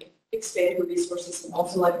could, like, expand your resources and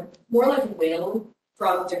also, like, more, like, whale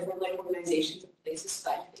from different, like, organizations and places so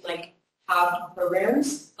that you can, like, have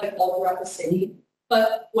programs, like, all throughout the city.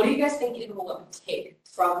 But what do you guys think it will take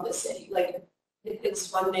from the city? Like, it's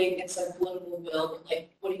funding, it's, like, political will, but,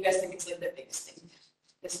 like, what do you guys think is, like, the biggest thing?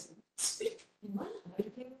 This city? From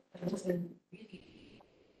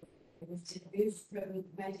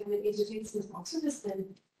management agencies has also just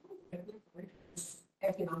been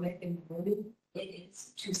economic and growing. It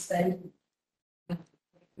is to spend.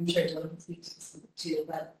 I'm sure Dylan speaks to,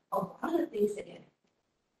 but a lot of things that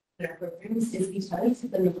in our programs is because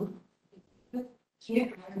the middle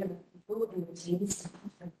can't hire enough people and retain staff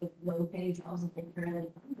with low paying jobs and things currently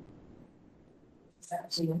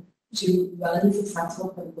to run successful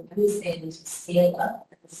programs and to scale up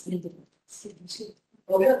at the speed of the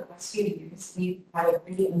over the last few years, we've had a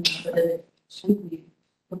pretty unprecedented we've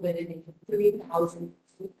provided into 3,000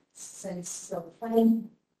 since the planning.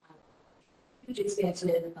 Huge expansion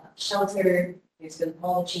in shelter. There's been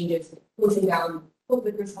all the changes, closing down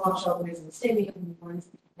COVID response shelters and staying open ones,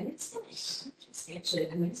 and it's been a huge expansion.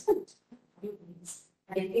 And there's been things.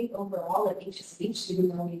 And I think overall at HSH, even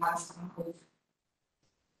though we have staff with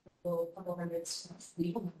a couple hundred staff,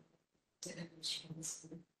 we don't have to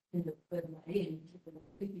in the good way and people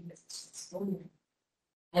thinking this is going.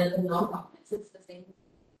 And the nonprofits, it's the same.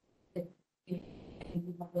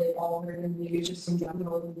 You probably all heard in the news just in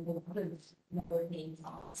general, and never being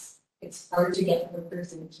costs. It's hard to get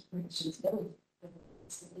workers and connections going.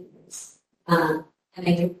 And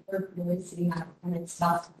I think we're really seeing that kind of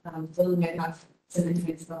stuff. Dylan might have some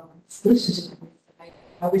advanced solutions to that.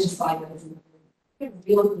 I would just find that as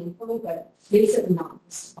real meaningful, but makes it not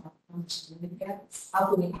how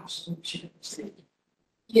can we actually should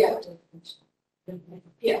Yeah.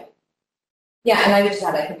 Yeah. Yeah, and I would just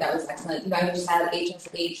add, I think that was excellent. I would just add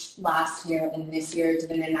HSH last year and this year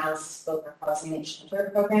did an analysis of both our housing and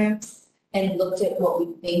shelter programs and looked at what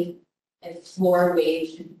we think a floor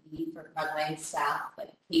wage should be for frontline staff,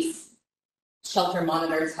 like case shelter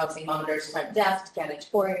monitors, housing monitors, front desk,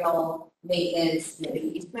 janitorial, maintenance,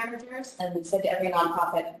 case managers, and we said to every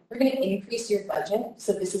nonprofit, we're going to increase your budget,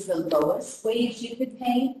 so this is the lowest wage you could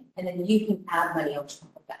pay, and then you can add money on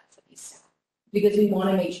top of that for these staff. Because we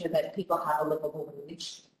want to make sure that people have a livable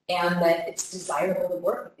wage and that it's desirable to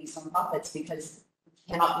work with these nonprofits because we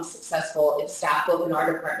cannot be successful if staff both in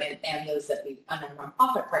our department and those that we and our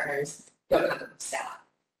nonprofit partners don't have enough staff.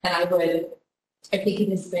 And I think it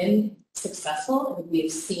has been successful, and we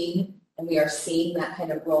have seen and we are seeing that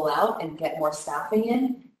kind of roll out and get more staffing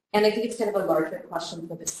in. And I think it's kind of a larger question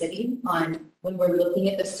for the city on when we're looking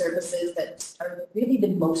at the services that are really the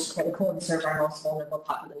most critical and serve our most vulnerable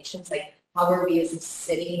populations. Like, how are we as a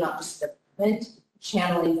city, not just the government,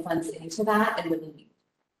 channeling funds into that and really.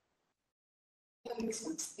 That makes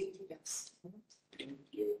sense. Thank you, guys. Thank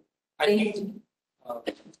you. I think we're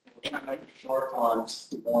kind of short on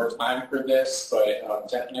more time for this, but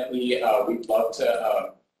definitely we'd love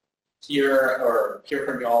to hear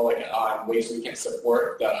from y'all on ways we can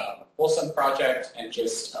support the Folsom project. And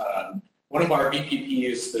just one of our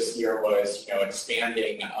BPPs this year was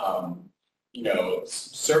expanding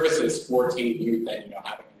services for teen youth and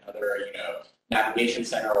having another navigation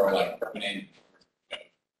center or like permanent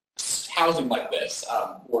housing like this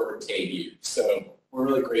for teen youth. So we're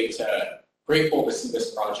really grateful to see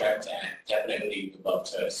this project and definitely would love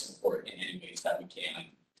to support in any ways that we can.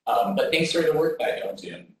 But thanks for the work that y'all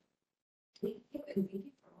do. Thank you, and thank you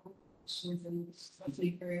for all the questions and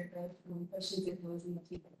especially for the questions and those in the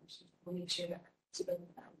people. We'll make sure that to build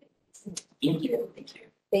that. Thank you. Thank you.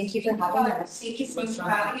 Thank you for having us. Thank you so much for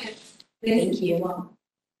having us. Thank you.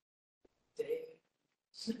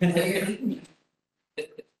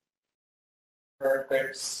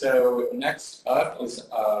 Perfect. So next up is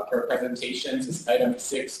for presentations is item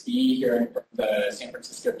 6B, hearing from the San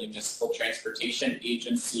Francisco Municipal Transportation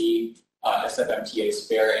Agency, SFMTA's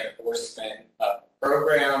fare enforcement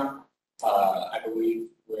program. I believe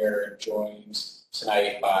we're joined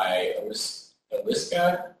tonight by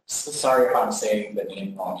Eliska. Sorry if I'm saying the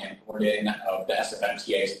name wrong, and Gordon of the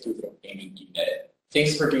SFMTA's Throughput Payment Unit.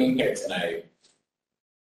 Thanks for being here tonight.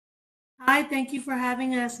 Hi, thank you for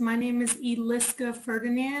having us. My name is Eliska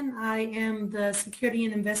Ferdinand. I am the Security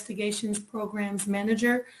and Investigations Programs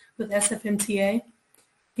Manager with SFMTA,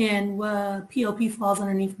 and POP falls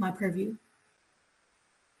underneath my purview.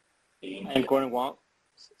 I'm Gordon Wong.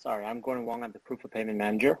 I'm Gordon Wong. I'm the Proof of Payment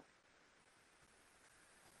Manager.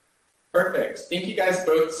 Perfect. Thank you guys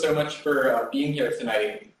both so much for being here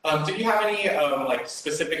tonight. Did you have any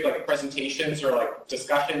specific presentations or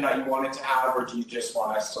discussion that you wanted to have, or do you just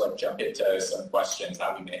want us to jump into some questions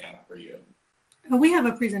that we may have for you? We have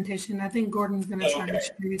a presentation. I think Gordon's going to try to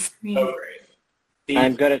share his screen. Oh, great.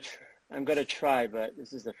 I'm gonna try, but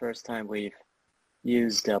this is the first time we've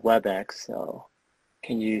used WebEx. So,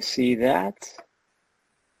 can you see that?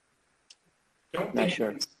 Not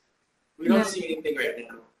sure. We don't see anything right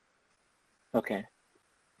now. Okay.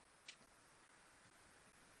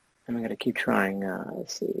 I'm going to keep trying.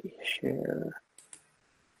 Let's see, share.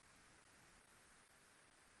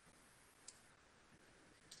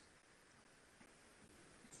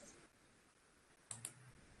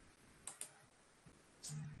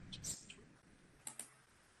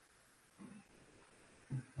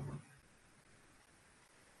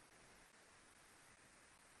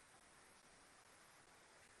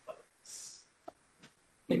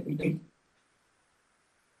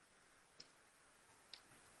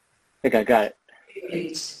 I think I got it.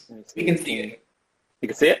 We can see it. You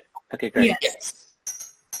can see it? Okay, great. Yes.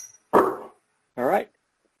 All right.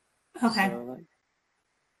 Okay.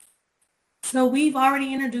 So we've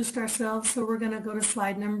already introduced ourselves, so we're going to go to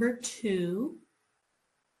slide number 2.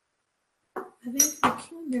 I think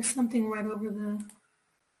there's something right over the...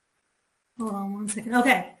 Hold on one second.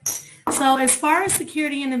 Okay. So as far as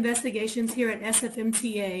security and investigations here at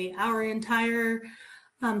SFMTA, our entire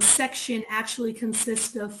section actually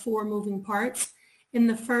consists of 4 moving parts. And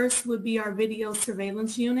the first would be our video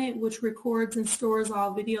surveillance unit, which records and stores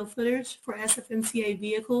all video footage for SFMTA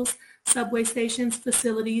vehicles, subway stations,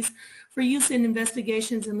 facilities for use in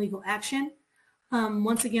investigations and legal action.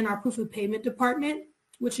 Once again, our proof of payment department,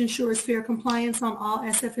 which ensures fair compliance on all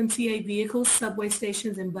SFMTA vehicles, subway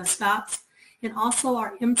stations, and bus stops. And also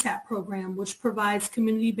our MTAP program, which provides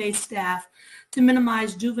community-based staff to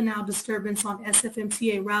minimize juvenile disturbance on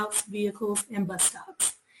SFMTA routes, vehicles, and bus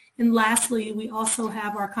stops. And lastly, we also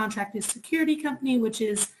have our contracted security company, which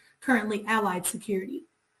is currently Allied Security.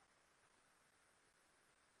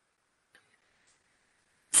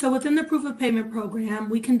 So within the proof of payment program,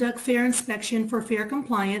 we conduct fare inspection for fare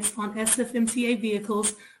compliance on SFMTA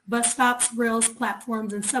vehicles, bus stops, rails,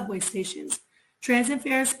 platforms, and subway stations. Transit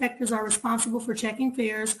fare inspectors are responsible for checking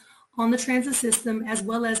fares on the transit system as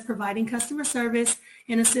well as providing customer service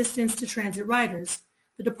and assistance to transit riders.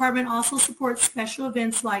 The department also supports special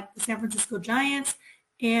events like the San Francisco Giants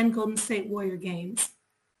and Golden State Warrior games.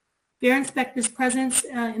 Fare inspectors' presence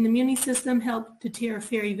in the Muni system help deter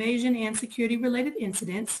fare evasion and security-related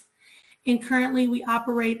incidents. And currently, we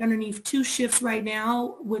operate underneath 2 shifts right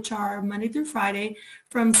now, which are Monday through Friday,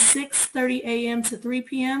 from 6:30 a.m. to 3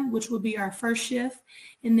 p.m., which will be our first shift.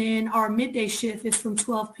 And then our midday shift is from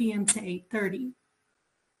 12 p.m. to 8:30.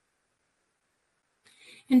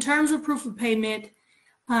 In terms of proof of payment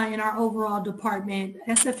in our overall department,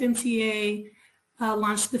 SFMTA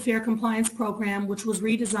launched the Fare Compliance Program, which was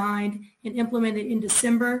redesigned and implemented in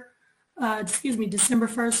December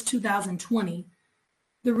 1st, 2020.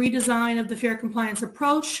 The redesign of the fare compliance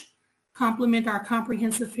approach complement our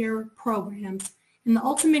comprehensive fare programs. And the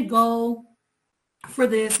ultimate goal for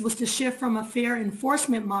this was to shift from a fare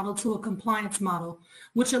enforcement model to a compliance model,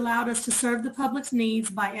 which allowed us to serve the public's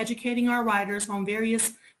needs by educating our riders on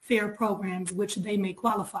various fare programs which they may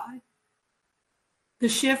qualify. The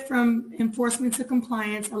shift from enforcement to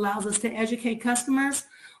compliance allows us to educate customers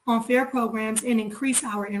on fare programs and increase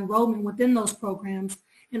our enrollment within those programs.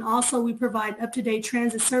 And also we provide up-to-date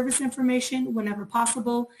transit service information whenever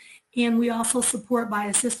possible. And we also support by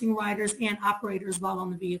assisting riders and operators while on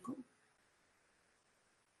the vehicle.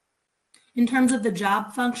 In terms of the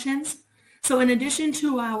job functions, so in addition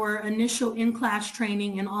to our initial in-class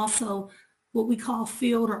training and also what we call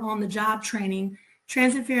field or on-the-job training,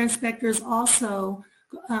 transit fare inspectors also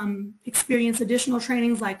experience additional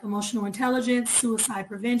trainings like emotional intelligence, suicide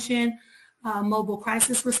prevention, mobile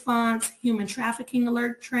crisis response, human trafficking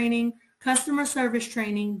alert training, customer service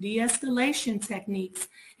training, de-escalation techniques,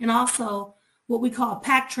 and also what we call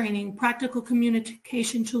PAC training, practical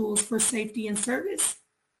communication tools for safety and service.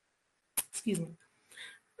 Excuse me.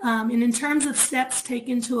 And in terms of steps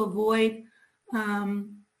taken to avoid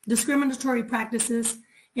discriminatory practices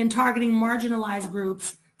in targeting marginalized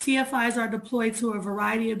groups, TFIs are deployed to a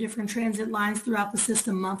variety of different transit lines throughout the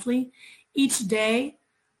system monthly. Each day,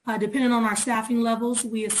 depending on our staffing levels,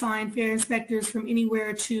 we assign fare inspectors from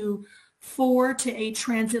anywhere to 4 to 8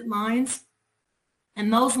 transit lines.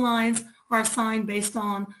 And those lines are assigned based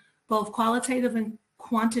on both qualitative and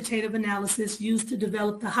quantitative analysis used to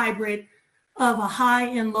develop the hybrid of a high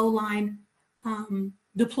and low line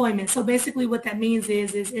deployment. So basically what that means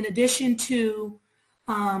is in addition to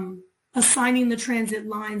assigning the transit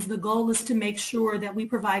lines, the goal is to make sure that we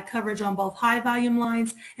provide coverage on both high volume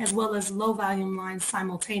lines as well as low volume lines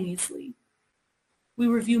simultaneously. We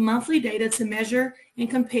review monthly data to measure and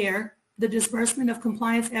compare the disbursement of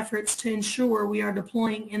compliance efforts to ensure we are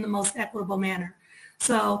deploying in the most equitable manner.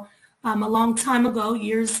 So a long time ago,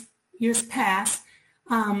 years past,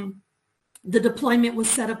 the deployment was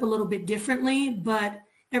set up a little bit differently, but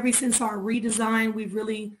ever since our redesign, we've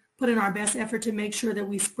really put in our best effort to make sure that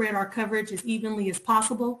we spread our coverage as evenly as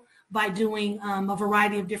possible by doing a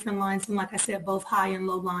variety of different lines, and like I said, both high and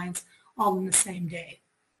low lines all in the same day,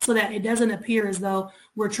 so that it doesn't appear as though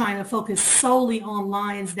we're trying to focus solely on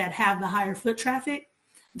lines that have the higher foot traffic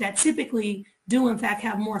that typically do in fact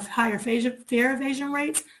have more higher fare evasion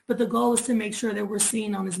rates, but the goal is to make sure that we're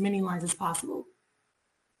seeing on as many lines as possible.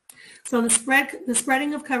 So the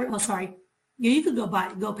spreading of coverage, you could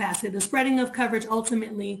go past it. The spreading of coverage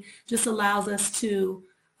ultimately just allows us to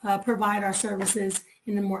provide our services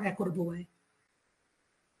in a more equitable way.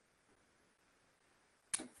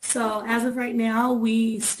 So as of right now,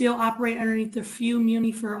 we still operate underneath the FEW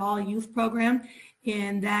Muni for All Youth program,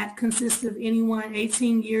 and that consists of anyone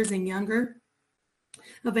 18 years and younger.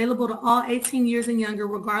 Available to all 18 years and younger,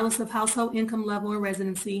 regardless of household income level and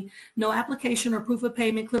residency. No application or proof of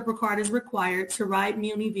payment clipper card is required to ride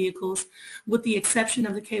Muni vehicles, with the exception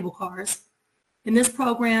of the cable cars. And this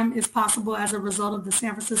program is possible as a result of as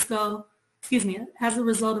a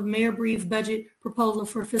result of Mayor Breed's budget proposal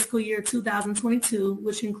for fiscal year 2022,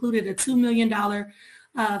 which included a $2 million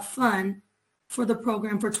fund for the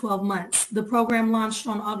program for 12 months. The program launched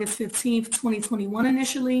on August 15th, 2021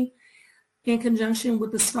 initially, in conjunction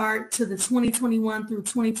with the start to the 2021 through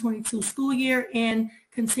 2022 school year, and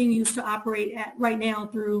continues to operate right now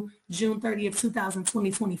through June 30th,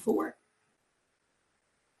 2024.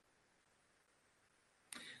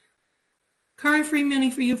 Current Free Muni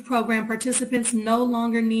for Youth program participants no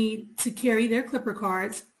longer need to carry their clipper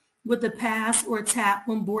cards with a pass or tap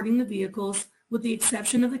when boarding the vehicles, with the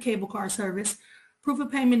exception of the cable car service. Proof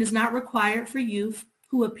of payment is not required for youth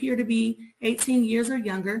who appear to be 18 years or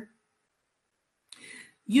younger.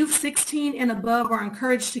 Youth 16 and above are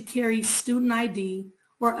encouraged to carry student ID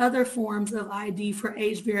or other forms of ID for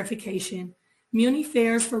age verification. Muni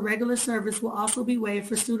fares for regular service will also be waived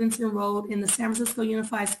for students enrolled in the San Francisco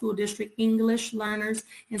Unified School District English Learners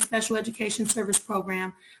and Special Education Service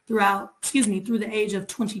Program through the age of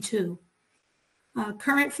 22.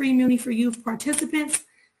 Current Free Muni for Youth participants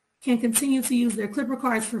can continue to use their clipper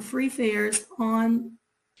cards for free fares on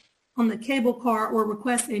the cable car, or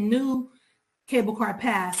request a new cable car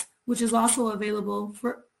pass, which is also available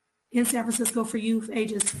in San Francisco for youth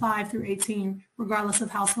ages 5 through 18, regardless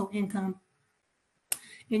of household income.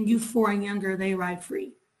 And youth 4 and younger, they ride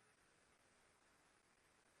free.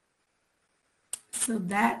 So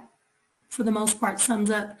that, for the most part, sums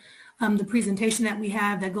up the presentation that we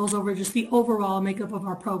have, that goes over just the overall makeup of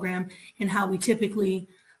our program and how we typically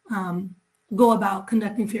go about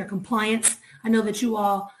conducting fare compliance. I know that you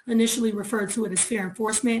all initially referred to it as fare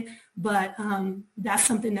enforcement, but that's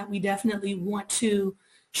something that we definitely want to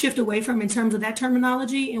shift away from in terms of that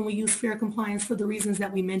terminology, and we use fare compliance for the reasons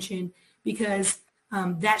that we mentioned, because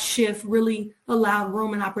that shift really allowed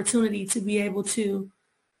room and opportunity to be able to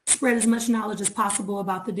spread as much knowledge as possible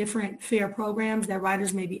about the different fare programs that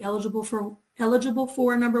riders may be eligible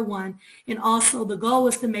for, number one, and also the goal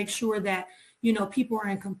is to make sure that, people are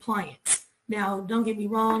in compliance. Now, don't get me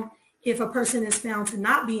wrong, if a person is found to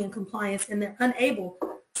not be in compliance and they're unable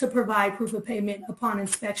to provide proof of payment upon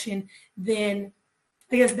inspection, then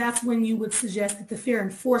I guess that's when you would suggest that the fair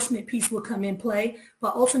enforcement piece will come in play,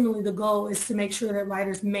 but ultimately the goal is to make sure that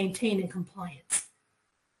riders maintain in compliance.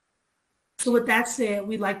 So with that said,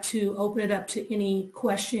 we'd like to open it up to any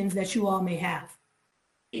questions that you all may have.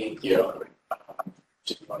 Thank you.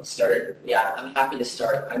 Just want to start. Yeah, I'm happy to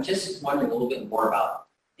start. I'm just wondering a little bit more about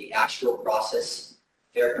the actual process,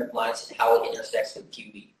 fair compliance, and how it intersects with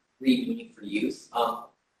free Muni for Youth.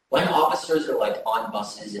 When officers are like on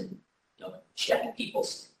buses and checking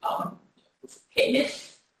people's payment,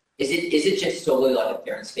 is it just solely like a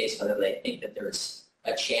parent space whether they think that there's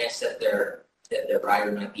a chance that their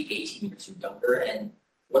rider might be 18 years or younger, and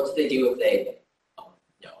what do they do if they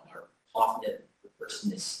are confident the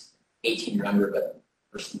person is 18 or younger but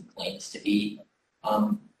the person claims to be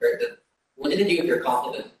what do they do if they're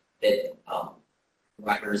confident that the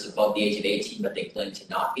rider is above the age of 18 but they claim to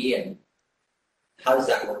not be, and how does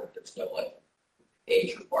that work if there's no like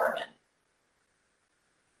age requirement?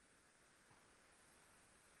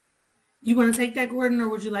 You want to take that, Gordon, or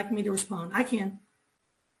would you like me to respond? I can.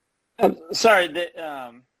 Sorry,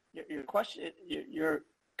 your question, you're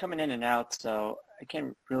coming in and out, so I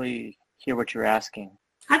can't really hear what you're asking.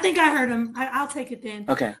 I think I heard him. I'll take it then.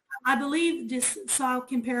 Okay. I believe, just so I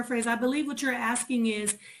can paraphrase, I believe what you're asking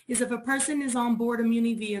is if a person is on board a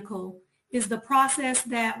Muni vehicle, is the process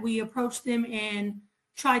that we approach them and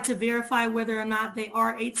try to verify whether or not they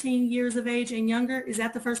are 18 years of age and younger? Is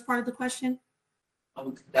that the first part of the question?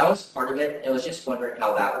 That was part of it. I was just wondering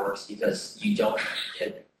how that works because you don't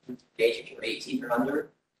get age if you're 18 or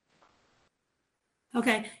under.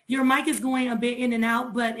 Okay, your mic is going a bit in and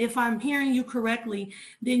out, but if I'm hearing you correctly,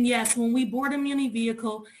 then yes, when we board a Muni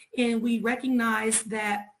vehicle and we recognize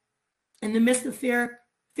that in the midst of fair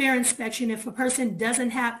inspection, if a person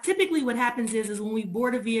doesn't have, typically what happens is when we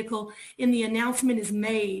board a vehicle and the announcement is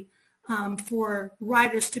made for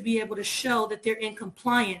riders to be able to show that they're in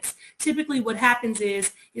compliance. Typically what happens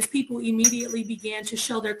is people immediately begin to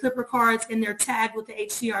show their Clipper cards and they're tagged with the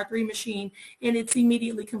HCR3 machine, and it's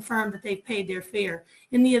immediately confirmed that they've paid their fare.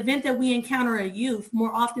 In the event that we encounter a youth,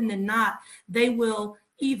 more often than not, they will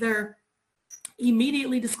either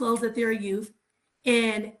immediately disclose that they're a youth,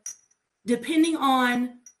 and depending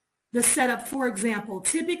on the setup, for example,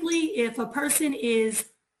 typically if a person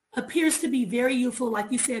appears to be very youthful,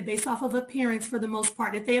 like you said, based off of appearance for the most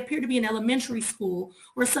part, if they appear to be in elementary school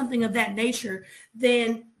or something of that nature,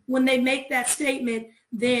 then when they make that statement,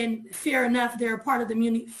 then fair enough, they're a part of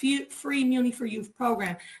the free Muni for Youth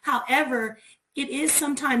program. However, it is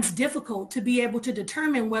sometimes difficult to be able to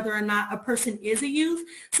determine whether or not a person is a youth.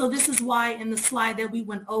 So this is why in the slide that we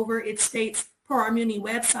went over, it states per our Muni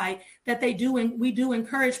website that we do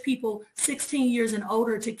encourage people 16 years and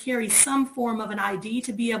older to carry some form of an ID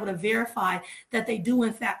to be able to verify that they do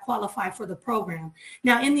in fact qualify for the program.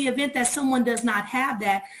 Now, in the event that someone does not have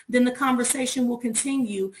that, then the conversation will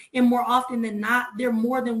continue, and more often than not, they're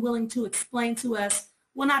more than willing to explain to us,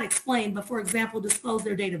 well, not explain, but for example, disclose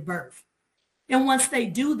their date of birth. And once they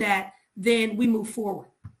do that, then we move forward.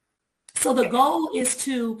 So the goal is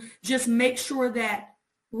to just make sure that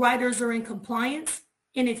riders are in compliance.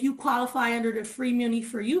 And if you qualify under the free Muni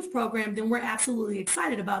for Youth program, then we're absolutely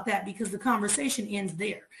excited about that because the conversation ends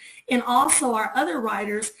there. And also our other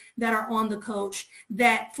riders that are on the coach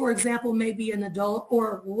that, for example, may be an adult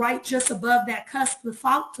or right just above that cusp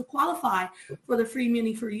to qualify for the free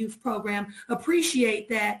Muni for Youth program, appreciate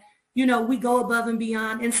that, we go above and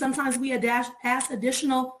beyond. And sometimes we ask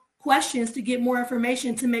additional questions to get more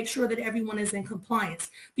information to make sure that everyone is in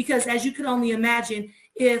compliance. Because as you could only imagine,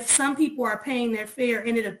 if some people are paying their fare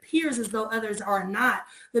and it appears as though others are not,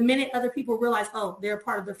 the minute other people realize, oh, they're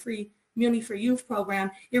part of the free Muni for Youth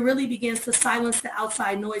program, it really begins to silence the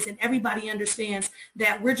outside noise, and everybody understands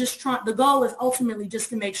that the goal is ultimately just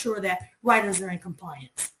to make sure that riders are in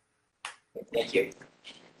compliance. Thank you.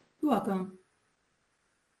 You're welcome.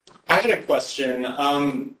 I had a question.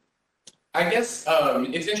 I guess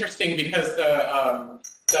it's interesting because the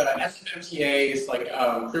SFMTA is like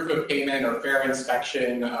proof of payment or fair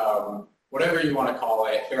inspection, whatever you want to call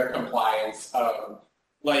it, fair compliance.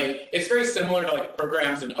 It's very similar to like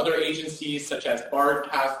programs in other agencies, such as BART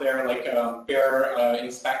has their fair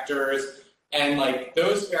inspectors, and like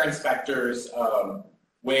those fair inspectors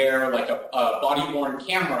wear like a body-worn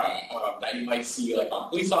camera that you might see like on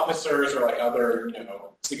police officers or like other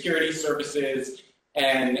security services.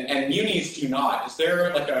 And munis do not. Is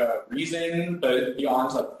there like a reason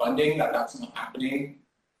beyond like funding that that's not happening?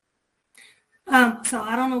 So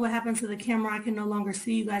I don't know what happened to the camera. I can no longer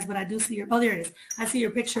see you guys, but I do see your, oh, there it is. I see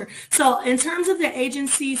your picture. So in terms of the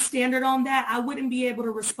agency standard on that, I wouldn't be able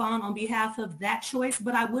to respond on behalf of that choice,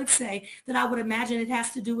 but I would say that I would imagine it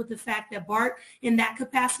has to do with the fact that BART, in that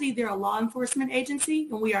capacity, they're a law enforcement agency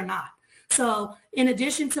and we are not. So in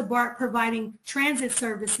addition to BART providing transit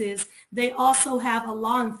services, they also have a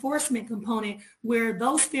law enforcement component where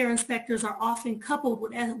those fare inspectors are often coupled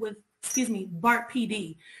with BART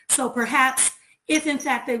PD. So perhaps if in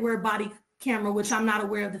fact they wear a body camera, which I'm not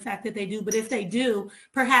aware of the fact that they do, but if they do,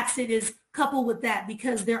 perhaps it is coupled with that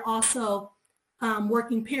because they're also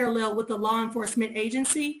working parallel with the law enforcement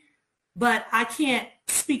agency. But I can't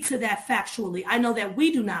speak to that factually. I know that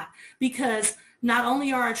we do not, because not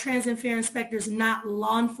only are our transit fare inspectors not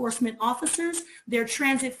law enforcement officers, they're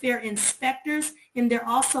transit fare inspectors, and they're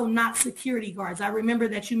also not security guards. I remember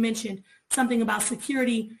that you mentioned something about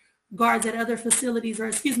security guards at other facilities,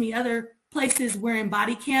 or other places wearing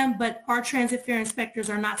body cam, but our transit fare inspectors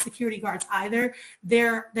are not security guards either.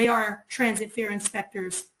 They are transit fare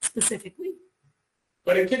inspectors specifically.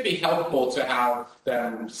 But it could be helpful to have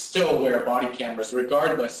them still wear body cameras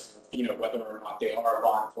regardless, whether or not they are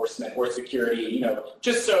law enforcement or security,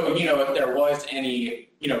 just so, if there was any,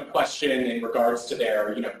 question in regards to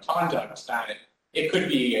their, conduct, that it could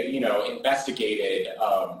be, investigated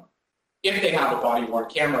if they have a body-worn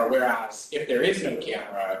camera, whereas if there is no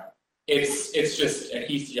camera, it's just a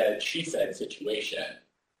he said, she said situation.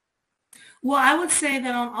 Well, I would say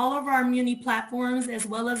that on all of our Muni platforms, as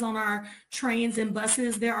well as on our trains and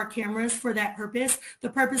buses, there are cameras for that purpose, the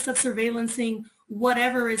purpose of surveillancing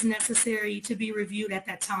whatever is necessary to be reviewed at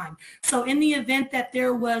that time. So in the event that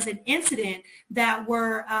there was an incident that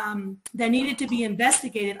needed to be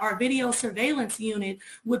investigated, our video surveillance unit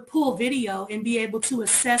would pull video and be able to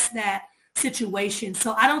assess that situation.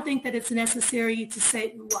 So I don't think that it's necessary to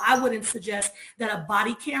say, well, I wouldn't suggest that a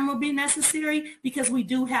body camera be necessary because we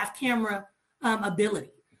do have camera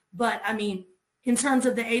ability. But I mean, in terms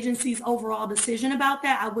of the agency's overall decision about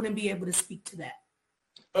that, I wouldn't be able to speak to that.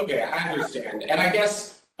 Okay, I understand. And I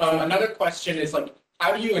guess another question is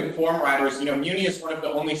how do you inform riders? Muni is one of the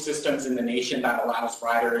only systems in the nation that allows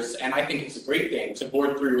riders, and I think it's a great thing, to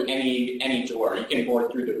board through any door. You can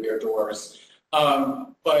board through the rear doors.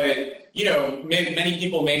 But, many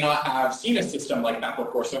people may not have seen a system like that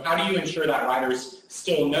before. So how do you ensure that riders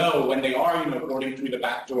still know when they are, boarding through the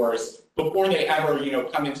back doors before they ever,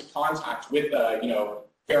 come into contact with the,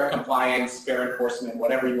 fare compliance, fare enforcement,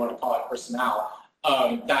 whatever you want to call it, personnel,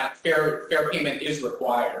 that fare payment is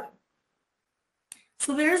required?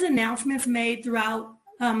 So there's announcements made throughout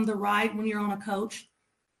the ride when you're on a coach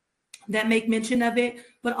that make mention of it,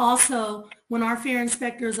 but also when our fare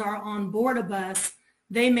inspectors are on board a bus,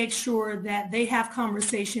 they make sure that they have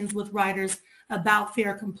conversations with riders about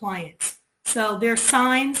fare compliance. So there's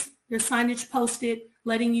signage posted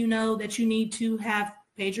letting you know that you need to have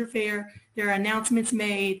paid your fare. There are announcements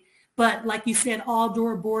made, but like you said, all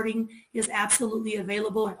door boarding is absolutely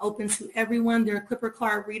available and open to everyone. There are Clipper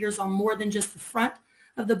card readers on more than just the front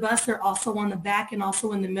of the bus. They're also on the back and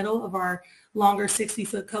also in the middle of our longer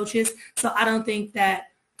 60-foot coaches. So I don't think that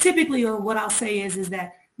typically, or what I'll say is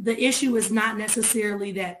that the issue is not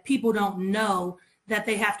necessarily that people don't know that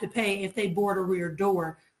they have to pay if they board a rear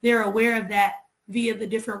door. They're aware of that via the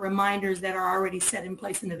different reminders that are already set in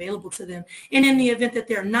place and available to them. And in the event that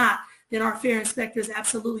they're not, then our fare inspectors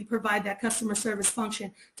absolutely provide that customer service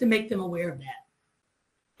function to make them aware of that.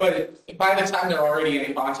 But by the time they're already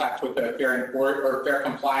in contact with a fare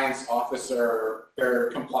compliance officer, fare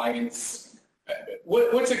compliance,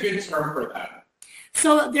 what's a good term for that?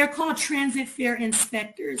 So they're called transit fare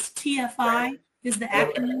inspectors. TFI is the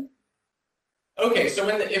acronym. Okay, so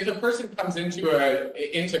if a person comes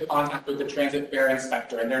into contact with the transit fare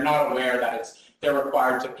inspector and they're not aware that they're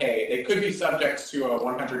required to pay, they could be subject to a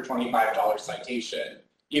 $125 citation,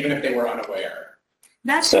 even if they were unaware.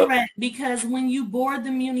 That's correct, because when you board the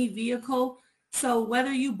Muni vehicle, so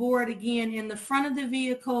whether you board again in the front of the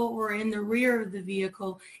vehicle or in the rear of the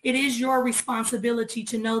vehicle, it is your responsibility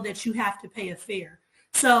to know that you have to pay a fare.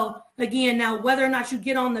 So again, now whether or not you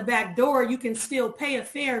get on the back door, you can still pay a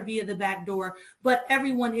fare via the back door, but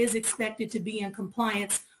everyone is expected to be in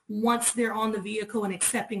compliance once they're on the vehicle and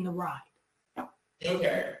accepting the ride.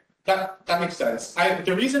 Okay, that makes sense.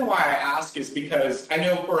 The reason why I ask is because I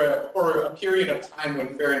know for a period of time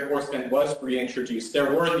when fare enforcement was reintroduced,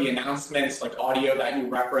 there were the announcements like audio that you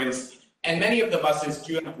referenced, and many of the buses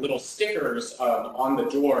do have little stickers on the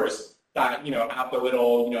doors that have the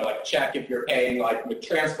little like check if you're paying like with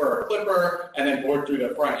transfer or Clipper, and then board through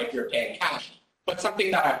the front if you're paying cash. But something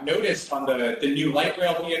that I've noticed on the new light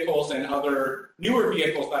rail vehicles and other newer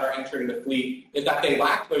vehicles that are entering the fleet is that they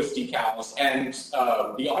lack those decals, and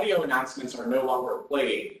the audio announcements are no longer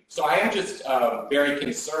played. So I am just very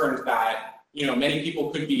concerned that many people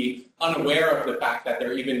could be unaware of the fact that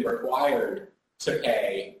they're even required to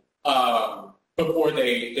pay before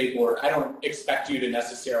they board. I don't expect you to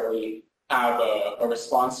necessarily have a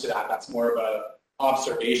response to that. That's more of a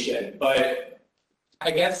observation. But I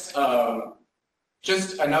guess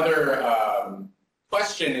just another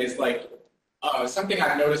question is something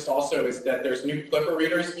I've noticed also is that there's new Clipper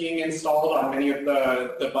readers being installed on many of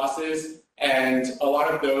the buses, and a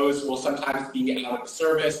lot of those will sometimes be out of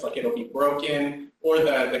service, like it'll be broken, or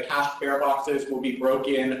the cash fare boxes will be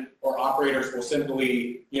broken, or operators will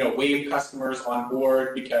simply waive customers on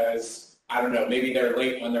board because, I don't know, maybe they're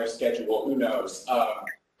late on their schedule, who knows. How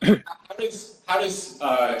does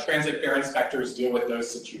transit fare inspectors deal with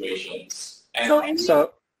those situations?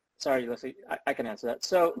 So, sorry, Leslie, I can answer that.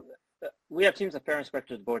 So we have teams of fare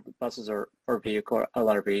inspectors aboard the buses or vehicle or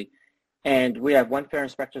LRV, and we have one fare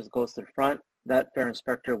inspector that goes to the front. That fare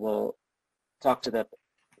inspector will talk to the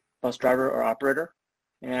bus driver or operator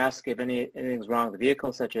and ask if anything's wrong with the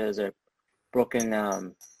vehicle, such as a broken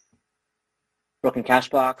cash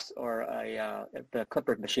box or if the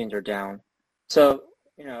Clipper machines are down. So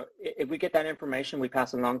if we get that information, we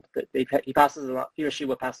pass it along. He or she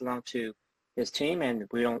will pass it along to his team, and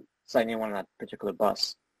we don't cite anyone on that particular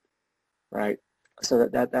bus, right? So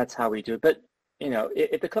that's how we do it. But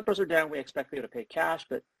if the Clippers are down, we expect people to pay cash.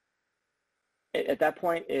 But at that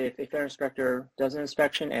point, if a fare inspector does an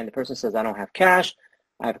inspection and the person says, "I don't have cash,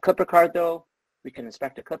 I have a Clipper card," though, we can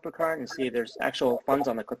inspect the Clipper card and see if there's actual funds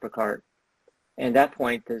on the Clipper card. And at that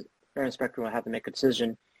point, the fare inspector will have to make a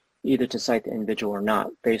decision either to cite the individual or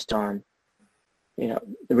not, based on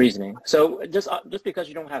the reasoning. So just because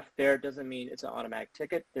you don't have fare doesn't mean it's an automatic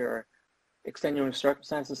ticket. There are extenuating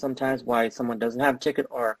circumstances sometimes why someone doesn't have a ticket,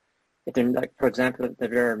 or if they're, like, for example, if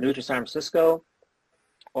they're new to San Francisco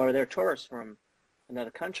or they're tourists from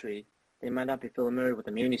another country, they might not be familiar with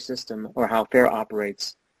the Muni system or how fare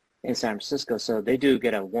operates in San Francisco. So they do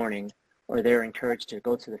get a warning, or they're encouraged to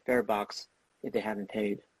go to the fare box if they haven't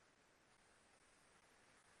paid.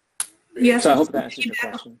 Yes. So I hope that answers your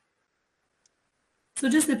question. So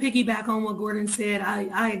just to piggyback on what Gordon said,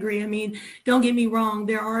 I agree. I mean, don't get me wrong.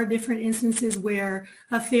 There are different instances where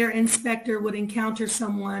a fare inspector would encounter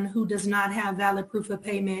someone who does not have valid proof of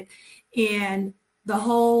payment, and the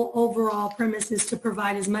whole overall premise is to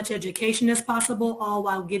provide as much education as possible, all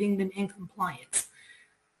while getting them in compliance.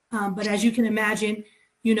 But as you can imagine,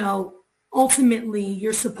 ultimately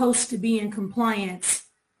you're supposed to be in compliance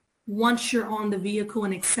once you're on the vehicle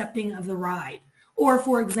and accepting of the ride. Or,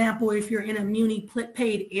 for example, if you're in a Muni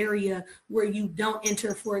paid area where you don't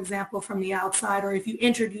enter, for example, from the outside, or if you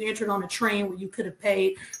entered on a train where you could have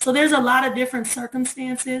paid. So there's a lot of different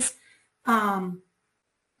circumstances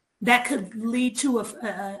that could lead to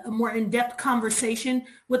a more in-depth conversation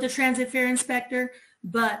with the transit fare inspector.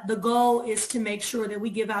 But the goal is to make sure that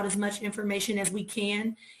we give out as much information as we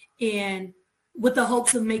can, and with the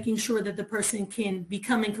hopes of making sure that the person can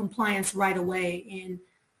become in compliance right away. And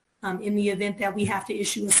in the event that we have to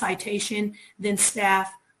issue a citation, then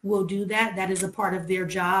staff will do that. That is a part of their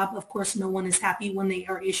job. Of course, no one is happy when they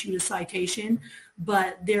are issued a citation,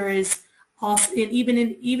 but there is also, and even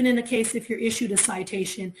in the case if you're issued a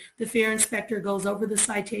citation, the fare inspector goes over the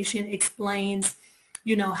citation, explains,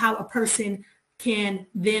 how a person can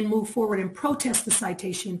then move forward and protest the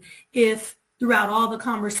citation if throughout all the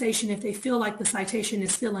conversation, if they feel like the citation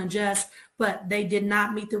is still unjust, but they did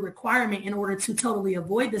not meet the requirement in order to totally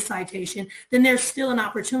avoid the citation, then there's still an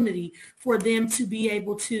opportunity for them to be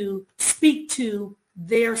able to speak to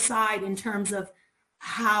their side in terms of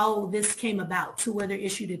how this came about to where they're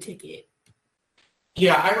issued a ticket.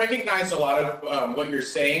 Yeah, I recognize a lot of what you're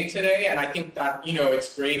saying today, and I think that,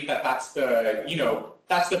 it's great that that's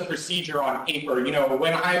the procedure on paper.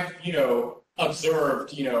 When I've,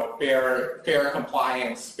 observed, fare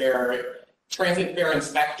compliance, transit fare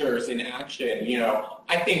inspectors in action,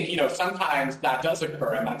 I think, sometimes that does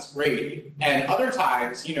occur, and that's great. And other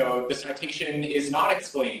times, the citation is not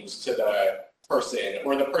explained to the person,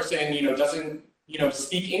 or the person, doesn't,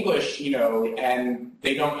 speak English, and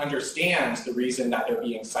they don't understand the reason that they're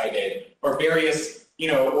being cited, or various,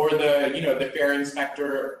 or the fare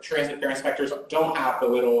inspector, transit fare inspectors don't have the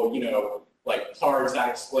little, like cards that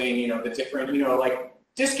explain, the different, like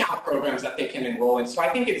discount programs that they can enroll in. So I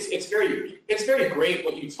think it's very great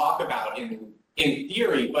what you talk about in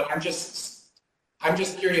theory, but I'm just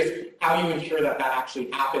curious how you ensure that actually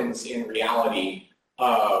happens in reality.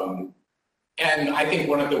 And I think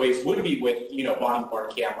one of the ways would be with,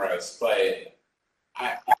 body-worn cameras, but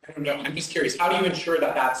I don't know. I'm just curious, how do you ensure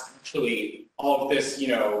that that's actually all of this,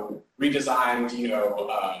 redesigned,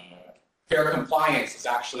 fair compliance is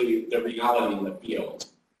actually the reality in the field?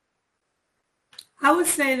 I would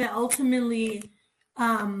say that ultimately,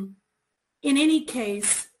 in any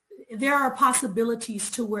case, there are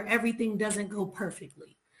possibilities to where everything doesn't go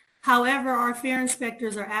perfectly. However, our fair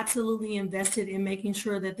inspectors are absolutely invested in making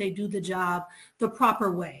sure that they do the job the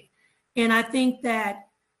proper way. And I think that,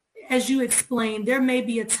 as you explained, there may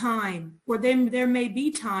be a time, or there may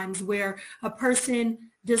be times where a person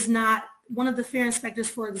does not, one of the fair inspectors,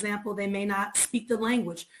 for example, they may not speak the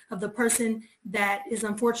language of the person that is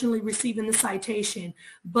unfortunately receiving the citation,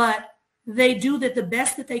 but they do that the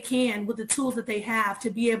best that they can with the tools that they have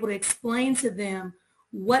to be able to explain to them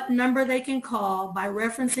what number they can call by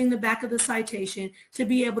referencing the back of the citation to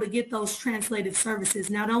be able to get those translated services.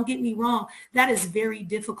 Now, don't get me wrong, that is very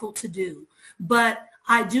difficult to do, but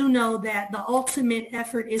I do know that the ultimate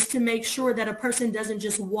effort is to make sure that a person doesn't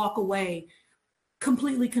just walk away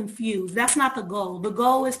completely confused. That's not the goal. The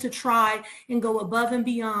goal is to try and go above and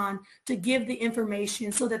beyond to give the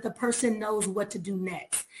information so that the person knows what to do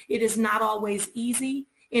next. It is not always easy,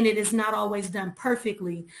 and it is not always done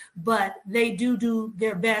perfectly, but they do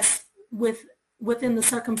their best within the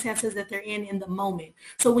circumstances that they're in the moment.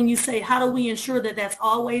 So when you say, how do we ensure that that's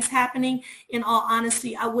always happening? In all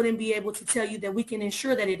honesty, I wouldn't be able to tell you that we can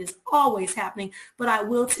ensure that it is always happening, but I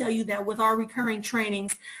will tell you that with our recurring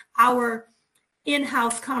trainings, our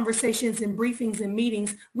in-house conversations and briefings and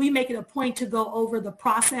meetings, we make it a point to go over the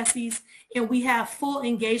processes, and we have full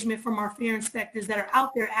engagement from our fair inspectors that are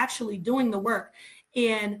out there actually doing the work.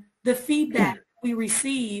 And the feedback we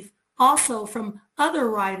receive also from other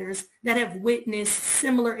writers that have witnessed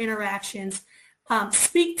similar interactions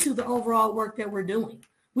speak to the overall work that we're doing.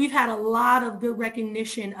 We've had a lot of good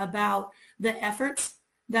recognition about the efforts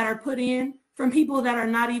that are put in from people that are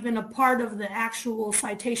not even a part of the actual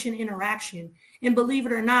citation interaction. And believe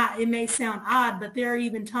it or not, it may sound odd, but there are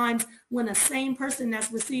even times when a same person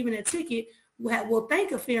that's receiving a ticket will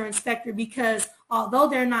thank a fair inspector because although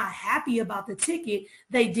they're not happy about the ticket,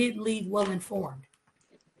 they did leave well informed.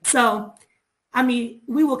 So, I mean,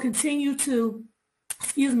 we will continue to,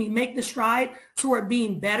 make the stride toward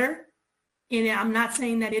being better. And I'm not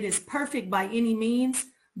saying that it is perfect by any means,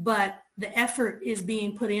 but the effort is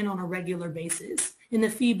being put in on a regular basis. And the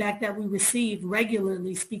feedback that we receive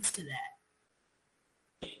regularly speaks to that.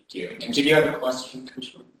 Thank you. And did you have a question,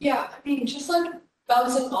 Commissioner? Yeah, I mean, just like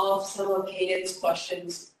bouncing off some of Hayden's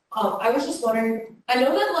questions, I was just wondering, I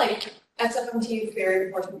know that like SFMT fair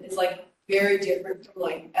enforcement is like very different from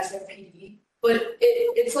like SFPD, but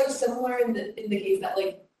it's like similar in the case that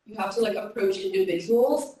like you have to like approach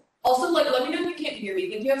individuals. Also, like, let me know if you can't hear me,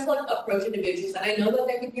 but you have to like approach individuals, and I know that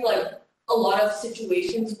there could be like a lot of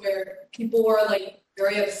situations where people are like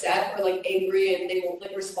very upset or like angry and they won't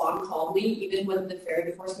like respond calmly even when the fair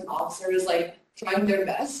enforcement officer is like trying their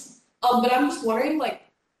best. But I'm just wondering, like,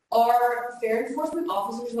 are fair enforcement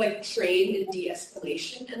officers like trained in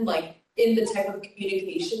de-escalation and like in the type of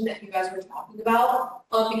communication that you guys were talking about?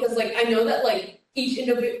 Because like I know that like each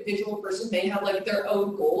individual person may have like their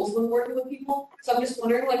own goals when working with people. So I'm just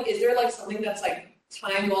wondering, like, is there like something that's like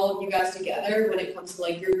tying all of you guys together when it comes to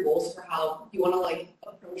like your goals for how you want to like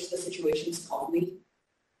approach the situations calmly?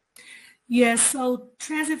 Yes, so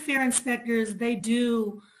transit fair inspectors, they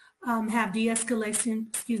do have de-escalation,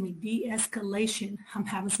 I'm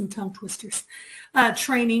having some tongue twisters,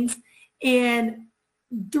 trainings. And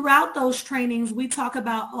throughout those trainings, we talk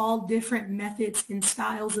about all different methods and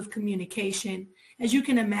styles of communication. As you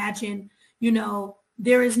can imagine,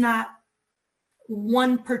 there is not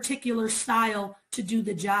one particular style to do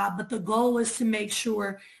the job, but the goal is to make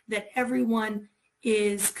sure that everyone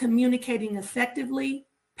is communicating effectively,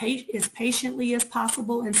 as patiently as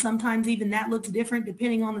possible, and sometimes even that looks different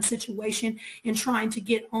depending on the situation and trying to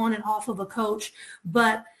get on and off of a coach.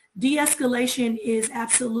 But de-escalation is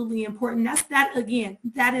absolutely important.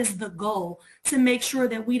 That is the goal, to make sure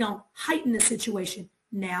that we don't heighten the situation.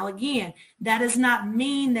 Now, again, that does not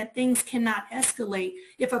mean that things cannot escalate.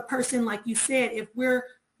 If a person, like you said, if we're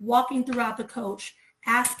walking throughout the coach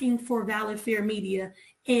asking for valid fair media,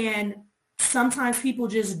 and sometimes people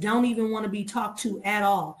just don't even want to be talked to at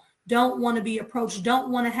all, don't want to be approached,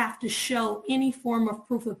 don't want to have to show any form of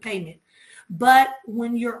proof of payment. But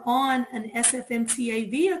when you're on an SFMTA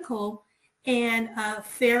vehicle and a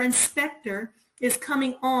fair inspector is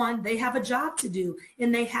coming on, they have a job to do,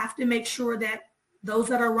 and they have to make sure that those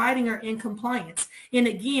that are riding are in compliance. And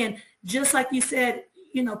again, just like you said,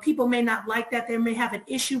 people may not like that, they may have an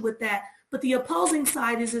issue with that, But the opposing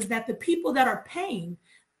side is that the people that are paying,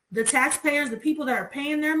 the taxpayers, the people that are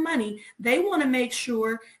paying their money, they want to make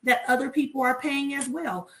sure that other people are paying as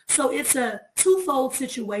well. So it's a twofold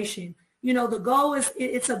situation. You know, the goal is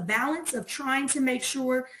it's a balance of trying to make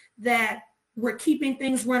sure that we're keeping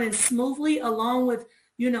things running smoothly, along with,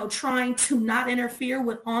 you know, trying to not interfere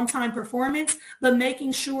with on-time performance, but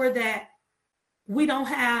making sure that we don't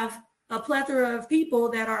have a plethora of people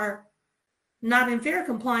that are not in fair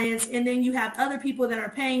compliance, and then you have other people that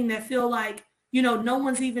are paying that feel like, you know, no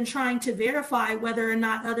one's even trying to verify whether or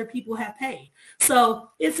not other people have paid. So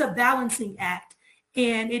it's a balancing act,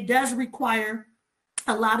 and it does require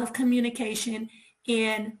a lot of communication,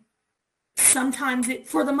 and sometimes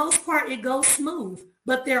for the most part, it goes smooth.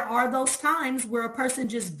 But there are those times where a person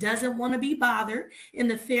just doesn't want to be bothered, and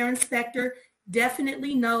the fair inspector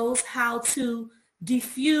definitely knows how to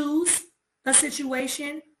diffuse a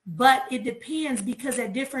situation, but it depends, because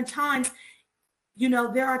at different times, you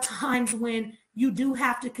know, there are times when you do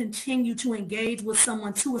have to continue to engage with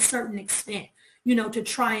someone to a certain extent, you know, to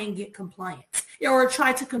try and get compliance or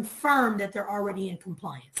try to confirm that they're already in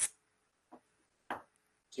compliance.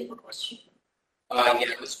 Super question. I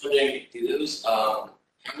was wondering, how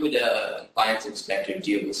would a compliance inspector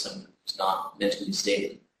deal with someone who's not mentally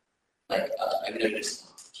stable? Like, I've noticed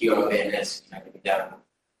QRMS, going down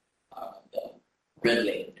the red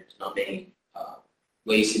lane, there's not many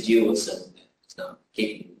ways to deal with someone that's not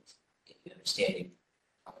capable of understanding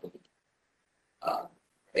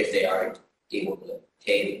if they are able to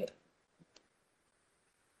pay.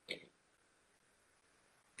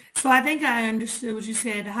 So I think I understood what you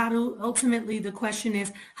said. Ultimately, the question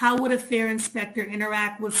is, how would a fair inspector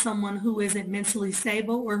interact with someone who isn't mentally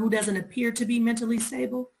stable or who doesn't appear to be mentally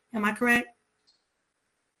stable? Am I correct?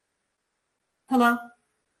 Hello?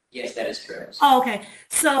 Yes, that is correct. Oh, okay.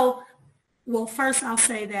 So, well, first I'll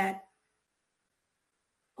say that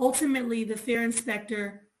ultimately the fair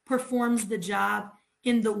inspector performs the job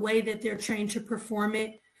in the way that they're trained to perform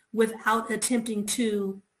it, without attempting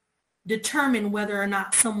to determine whether or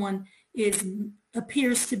not someone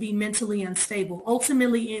appears to be mentally unstable.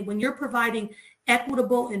 Ultimately, when you're providing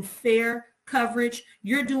equitable and fair coverage,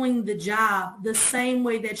 you're doing the job the same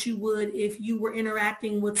way that you would if you were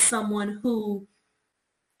interacting with someone who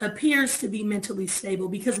appears to be mentally stable,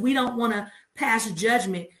 because we don't want to pass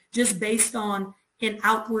judgment just based on an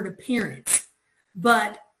outward appearance.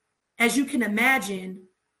 But as you can imagine,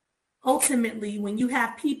 ultimately, when you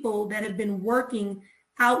have people that have been working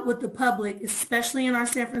out with the public, especially in our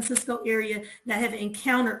San Francisco area, that have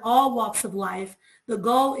encountered all walks of life, the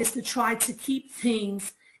goal is to try to keep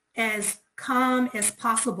things as calm as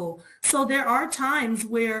possible. So there are times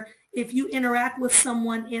where if you interact with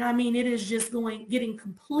someone, and I mean, it is just getting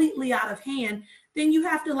completely out of hand, then you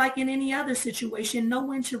have to, like in any other situation, know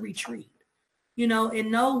when to retreat, you know,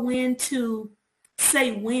 and know when to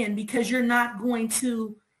say when, because you're not going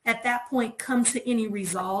to, at that point, come to any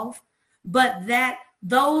resolve. But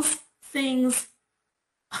those things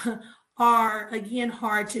are, again,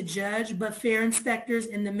 hard to judge, but fair inspectors,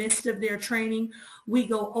 in the midst of their training, we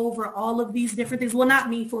go over all of these different things. Well, not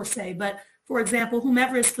me per se, but for example,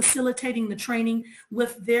 whomever is facilitating the training,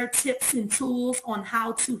 with their tips and tools on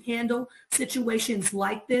how to handle situations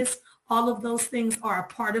like this, all of those things are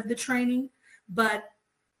a part of the training. But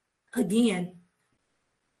again,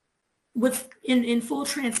 in full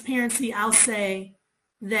transparency, I'll say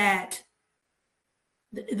that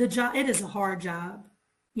the job, it is a hard job.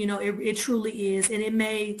 You know, it truly is. And it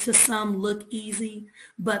may to some look easy,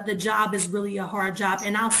 but the job is really a hard job.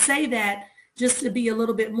 And I'll say that just to be a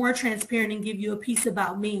little bit more transparent and give you a piece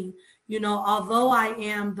about me. You know, although I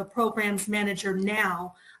am the programs manager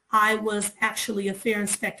now, I was actually a fair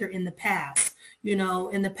inspector in the past. You know,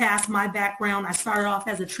 in the past, my background, I started off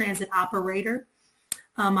as a transit operator.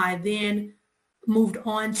 I then moved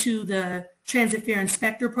on to the Transit Fair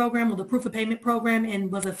Inspector program, or the Proof of Payment program,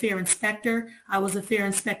 and was a fair inspector. I was a fair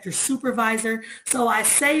inspector supervisor. So I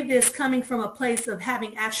say this coming from a place of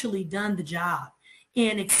having actually done the job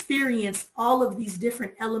and experienced all of these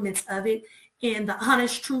different elements of it. And the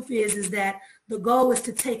honest truth is that the goal is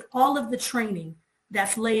to take all of the training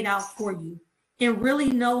that's laid out for you and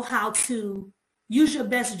really know how to use your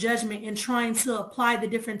best judgment in trying to apply the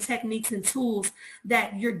different techniques and tools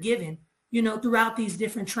that you're given, you know, throughout these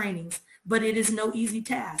different trainings. But it is no easy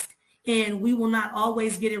task, and we will not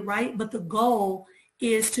always get it right. But the goal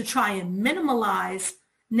is to try and minimize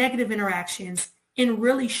negative interactions and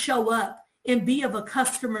really show up and be of a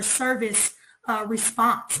customer service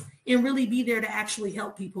response, and really be there to actually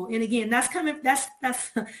help people. And again, that's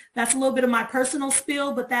a little bit of my personal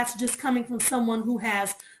spiel, but that's just coming from someone who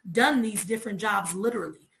has done these different jobs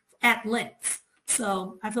literally at length.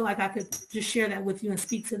 So I feel like I could just share that with you and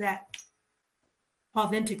speak to that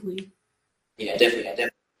authentically. Yeah, definitely.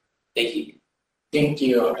 Thank you. Thank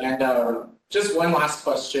you. And just one last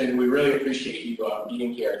question. We really appreciate you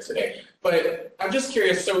being here today. But I'm just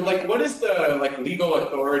curious, so like what is the legal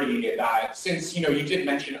authority that, since you did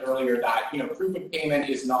mention earlier that proof of payment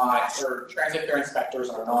is not, or transit fare inspectors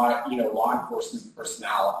are not law enforcement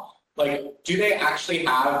personnel, like do they actually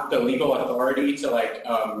have the legal authority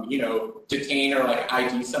to detain or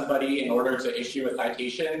ID somebody in order to issue a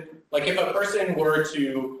citation? Like if a person were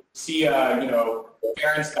to see a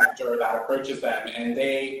fare inspector that approaches them and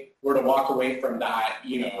they were to walk away from that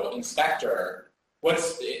inspector,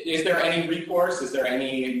 is there any recourse? Is there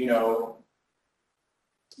any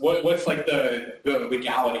what's like the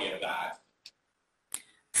legality of that?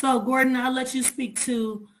 So Gordon, I'll let you speak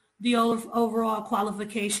to the overall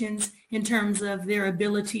qualifications in terms of their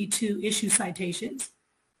ability to issue citations.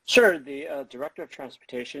 Sure. The Director of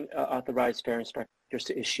Transportation authorized fare inspectors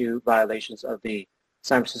to issue violations of the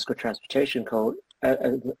San Francisco Transportation Code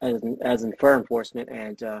as in fare enforcement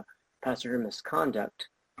and passenger misconduct.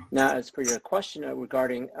 Now, as for your question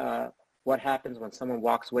regarding what happens when someone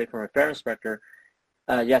walks away from a fare inspector,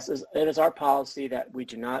 yes, it is our policy that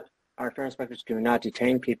our fare inspectors do not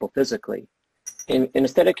detain people physically. In the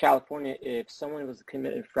state of California, if someone was to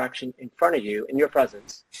commit an infraction in front of you, in your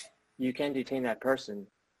presence, you can detain that person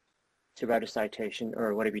to write a citation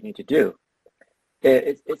or whatever you need to do.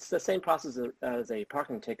 It's the same process as a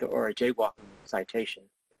parking ticket or a jaywalking citation.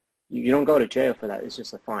 You don't go to jail for that. It's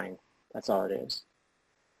just a fine. That's all it is.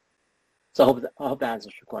 So I hope that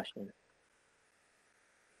answers your question.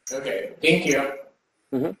 Okay, thank you.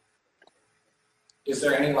 Mm-hmm. Is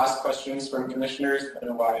there any last questions from commissioners?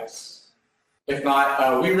 Otherwise, if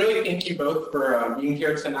not, we really thank you both for being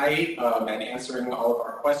here tonight and answering all of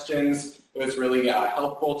our questions. It was really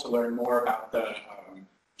helpful to learn more about the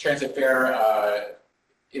transit fare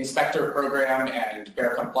inspector program and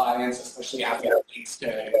fare compliance, especially as it relates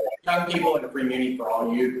to young people and Free Muni for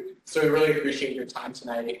All Youth. So we really appreciate your time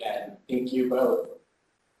tonight, and thank you both.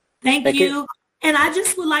 Thank you. And I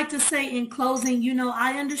just would like to say in closing,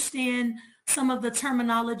 I understand some of the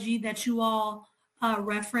terminology that you all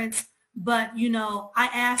reference, but, I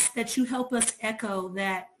ask that you help us echo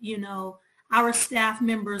that, our staff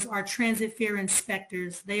members are transit fare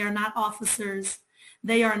inspectors. They are not officers.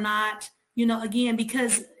 They are not, again,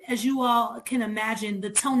 because as you all can imagine, the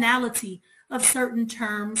tonality of certain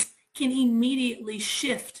terms can immediately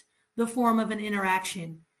shift the form of an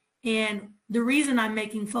interaction. And the reason I'm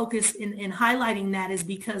making focus in highlighting that is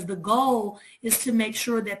because the goal is to make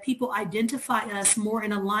sure that people identify us more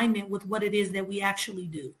in alignment with what it is that we actually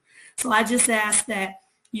do. So I just ask that,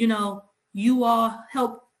 you all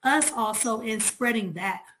help us also in spreading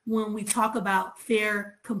that when we talk about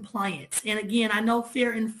fare compliance. And again, I know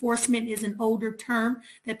fare enforcement is an older term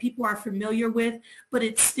that people are familiar with, but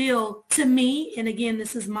it's still, to me, and again,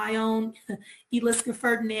 this is my own Eliska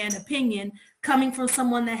Ferdinand opinion, coming from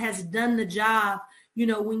someone that has done the job,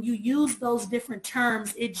 when you use those different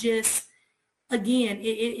terms, it just, again,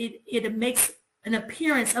 it makes an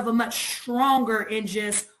appearance of a much stronger and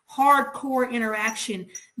just hardcore interaction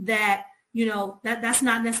that that's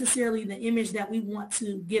not necessarily the image that we want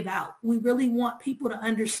to give out. We really want people to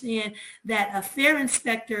understand that a fare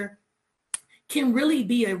inspector can really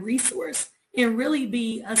be a resource and really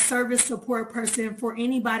be a service support person for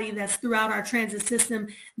anybody that's throughout our transit system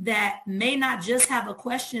that may not just have a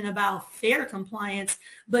question about fare compliance,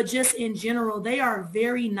 but just in general. They are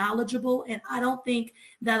very knowledgeable, and I don't think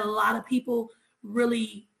that a lot of people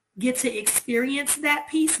really get to experience that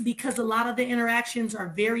piece because a lot of the interactions are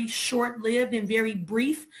very short-lived and very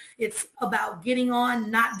brief. It's about getting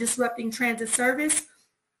on, not disrupting transit service,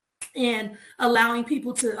 and allowing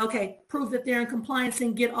people to, prove that they're in compliance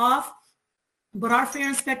and get off. But our fare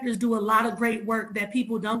inspectors do a lot of great work that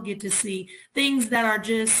people don't get to see. Things that are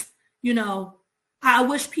just, I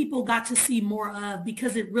wish people got to see more of,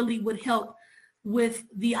 because it really would help with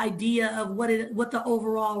the idea of what the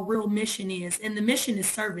overall real mission is. And the mission is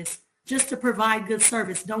service, just to provide good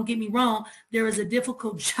service. Don't get me wrong, there is a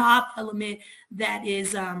difficult job element that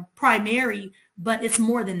is primary, but it's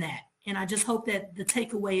more than that. And I just hope that the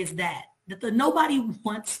takeaway is that nobody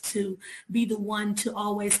wants to be the one to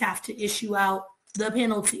always have to issue out the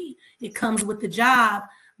penalty. It comes with the job,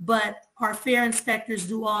 but our fare inspectors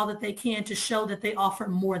do all that they can to show that they offer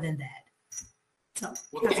more than that. So,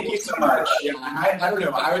 Well, thank you so much. Yeah, I don't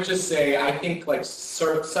know. I would just say I think like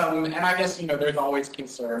some, and I guess there's always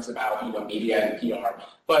concerns about media and PR.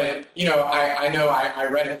 But I know I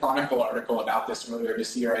read a Chronicle article about this earlier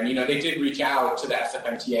this year, and they did reach out to the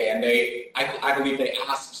SFMTA, and I believe they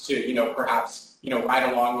asked to perhaps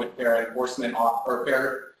ride along with fair enforcement or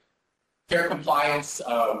fair compliance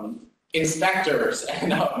inspectors,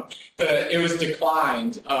 and it was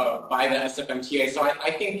declined by the SFMTA. So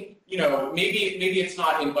I think maybe it's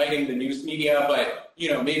not inviting the news media, but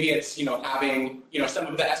maybe it's having some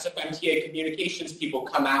of the SFMTA communications people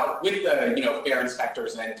come out with the fair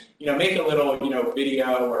inspectors and make a little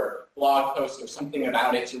video or blog post or something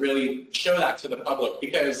about it to really show that to the public,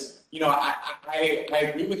 because I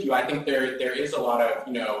agree with you. I think there is a lot of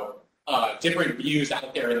different views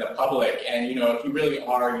out there in the public, and if you really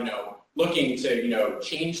are looking to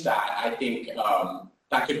change that, I think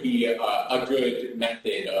that could be a good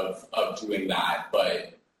method of doing that.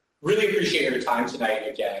 But really appreciate your time tonight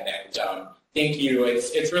again, and thank you.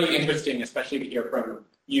 It's really interesting, especially to hear from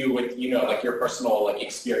you with like your personal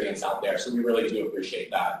experience out there. So we really do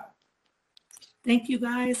appreciate that. thank you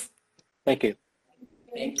guys. Thank you.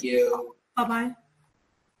 Thank you. Bye-bye.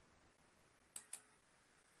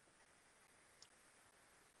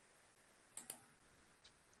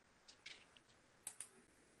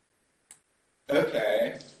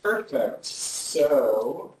 Okay, perfect.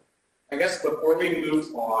 So I guess before we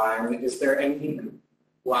move on, is there any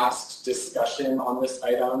last discussion on this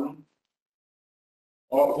item?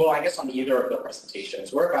 Well, I guess on either of the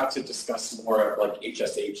presentations. We're about to discuss more of like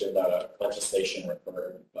HSH and the legislation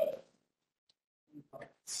referred, but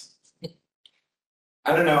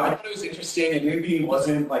I don't know. I thought it was interesting. It maybe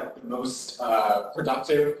wasn't like the most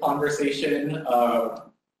productive conversation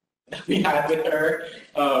that we had with her.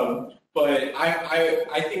 But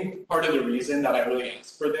I think part of the reason that I really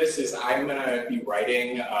asked for this is I'm going to be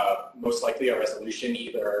writing most likely a resolution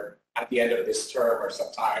either at the end of this term or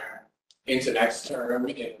sometime into next term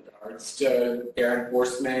in regards to fair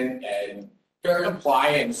enforcement and fair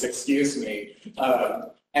compliance, excuse me.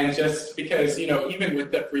 And just because, even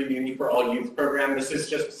with the Free Muni for All Youth program, this is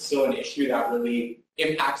just still an issue that really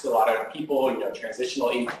impacts a lot of people,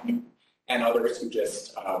 transitional age youth and others who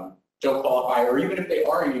just don't qualify, or even if they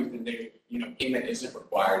are youth and they, payment isn't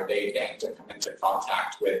required, they have to come into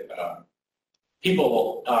contact with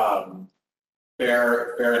people,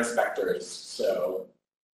 fair inspectors. So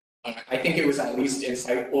I think it was at least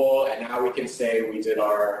insightful, and now we can say we did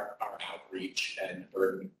our outreach and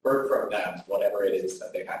heard from them whatever it is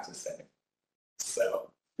that they had to say.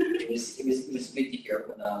 So It was good to hear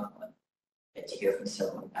from them. And to hear from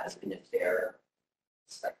someone who has been a fair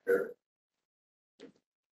inspector.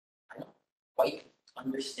 I don't quite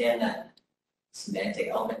understand that semantic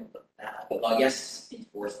element of that. But I guess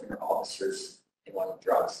enforcement officers, they want to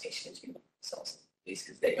draw distinctions between themselves, at least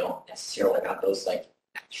because they don't necessarily have those like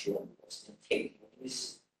actual enforcement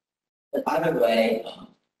capabilities. But either way,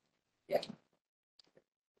 yeah.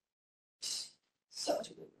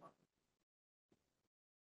 Such a good one.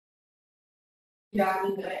 Yeah, I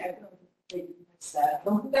mean, I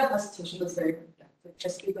don't think that presentation was very productive,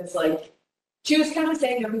 just because like she was kind of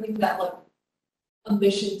saying everything that like a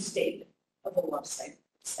mission statement of a website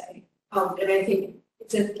would say. And I think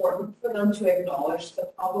it's important for them to acknowledge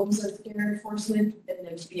the problems of fair enforcement and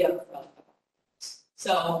then to be upfront about it.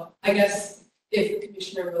 So I guess if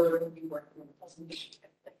Commissioner Miller would be working on the presentation,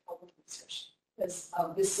 like public discussion, because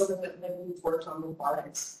this is something that like, we've worked on with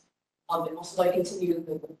products. And also like continue to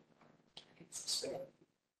build.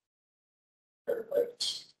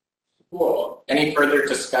 perfect. Cool. Any further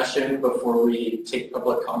discussion before we take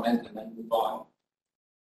public comment and then move on?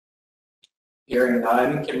 Hearing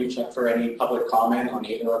none, can we check for any public comment on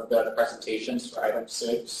either of the presentations for item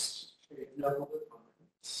 6? No public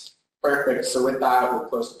comments. Perfect. So with that, we'll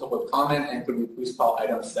close public comment, and could we please call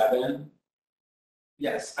item 7?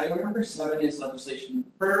 Yes, item number 7 is legislation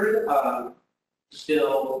heard,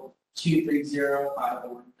 Bill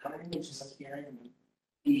 230519, which is a hearing in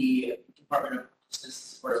the Department of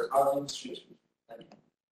Justice for Housing Street.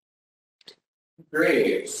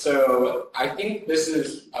 Great. So I think this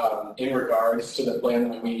is in regards to the plan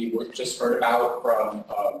that we just heard about from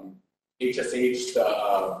HSH,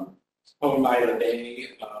 the Home by the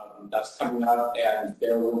Bay, that's coming up, and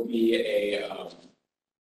there will be a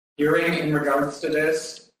hearing in regards to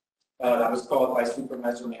this. That was called by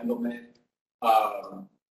Supervisor Mandelman.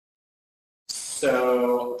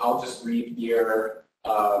 So I'll just read here.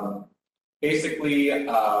 Basically,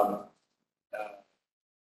 I'm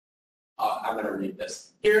going to read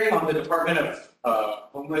this. Hearing on the Department of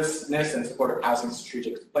Homelessness and Supportive Housing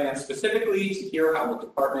Strategic Plan, specifically to hear how the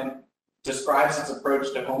department describes its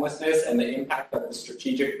approach to homelessness and the impact that the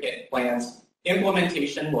strategic plan's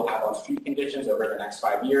implementation will have on street conditions over the next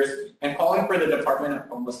 5 years, and calling for the Department of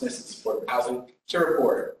Homelessness and Supportive Housing to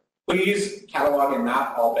report. Please catalog and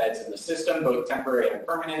map all beds in the system, both temporary and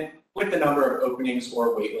permanent, with the number of openings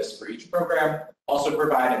or wait lists for each program. Also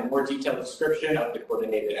provide a more detailed description of the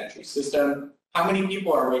coordinated entry system. How many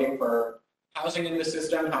people are waiting for housing in the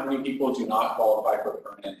system? How many people do not qualify for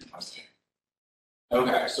permanent housing?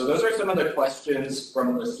 Okay, so those are some of the questions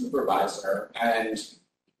from the supervisor. And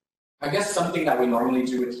I guess something that we normally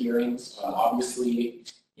do with hearings, obviously,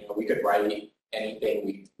 we could write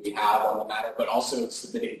anything we have on the matter, but also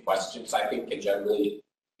submitting questions I think can generally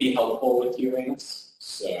be helpful with hearings.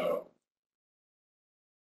 So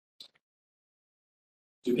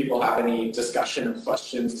do people have any discussion or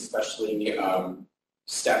questions, especially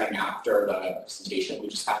stemming after the presentation we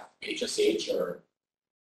just had from HSH, or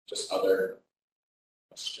just other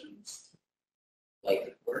questions?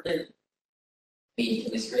 Like, where did,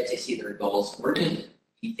 it's great to see their goals. Where did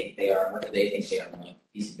we think they are? Where do they think they are on the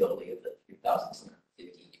feasibility of the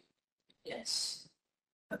 3,750 units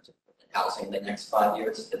of housing in the next 5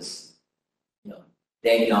 years? Because,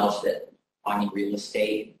 they acknowledge that finding real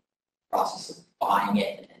estate, process of buying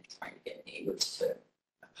it and trying to get neighbors to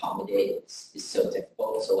accommodate is so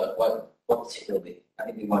difficult. So like what particularly, I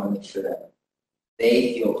think we want to make sure that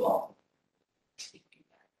they feel confident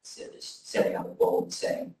instead of just setting out a goal and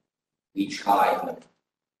saying, we tried, but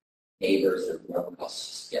neighbors or whoever else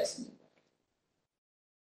just gets in the way.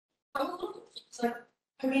 I don't know. It's like,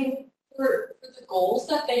 I mean, for the goals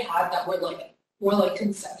that they had that were like more like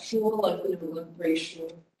conceptual, like like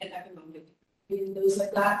racial and economic, and those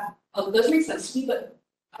like that, those make sense to me. But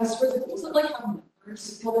as for the goals that like have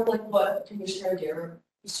numbers, kind of like what Commissioner Garrett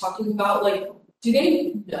was talking about, like, do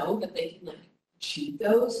they know that they can like achieve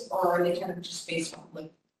those, or are they kind of just based on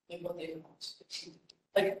like what they want to achieve?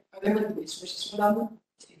 Like, are there like resources for them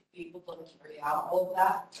to be able to like, carry out all of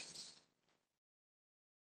that?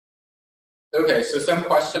 Okay, so some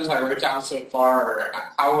questions I wrote down so far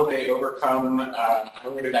are, how will they overcome, I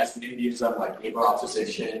wrote it as NIMBYism, like neighbor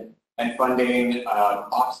opposition, and funding,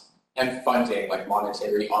 like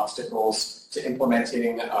monetary obstacles to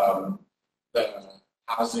implementing the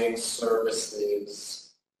housing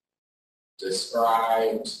services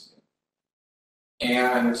described,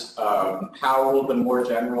 and how will the more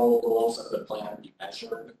general goals of the plan be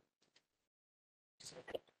measured?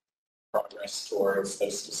 Progress towards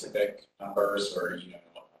those specific numbers, or if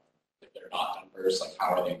they're not numbers, like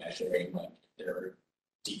how are they measuring, like if they're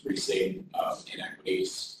decreasing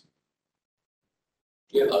inequities?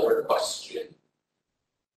 The other question.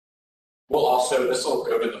 We'll also, this will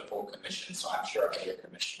go to the full commission, so I'm sure other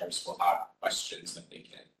commissioners will have questions that they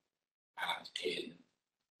can add in.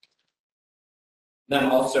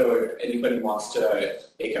 Then also, if anybody wants to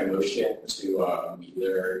make a motion to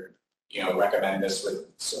either recommend this with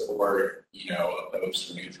support,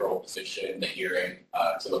 opposed or neutral position, the hearing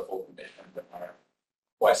to the full commission with our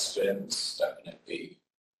questions, definitely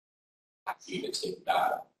happy to take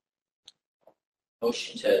that.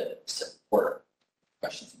 Motion to support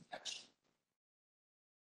questions and action.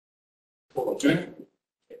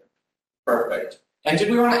 Perfect. And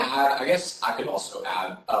did we want to add, I guess I could also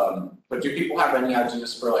add, but do people have any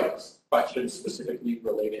ideas for like questions specifically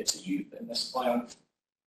related to youth in this plan?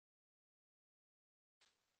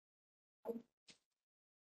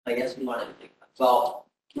 I guess we wanted to think, well,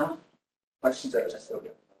 questions are just over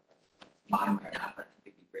mine right now, but I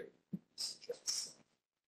think it'd be great. Just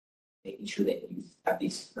making sure that you have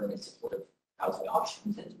these permanent supportive housing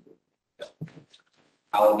options and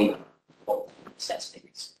how would we assess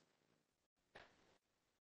things.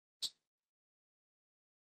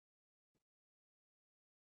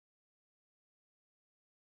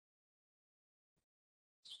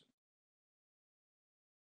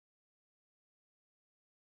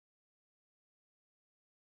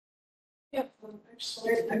 Yeah,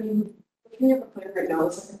 actually, I mean, looking at the plan right now,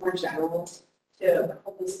 it's like more general to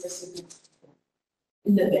homelessness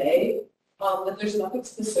in the Bay. But there's nothing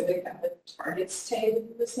specific that like targets to end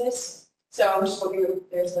homelessness. So I'm just wondering if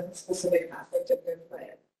there's like a specific aspect of their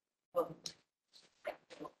plan.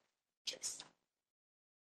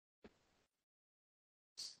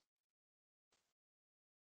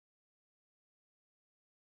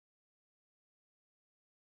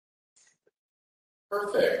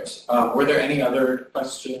 Perfect. Were there any other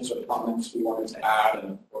questions or comments we wanted to add?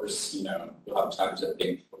 And of course, you'll have time to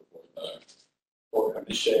think before the full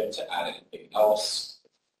commission to add anything else.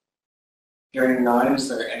 Hearing none, is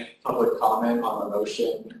there any public comment on the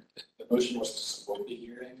motion? The motion was to support the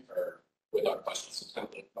hearing, or with our questions and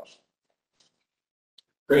template questions?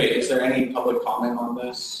 Great. Is there any public comment on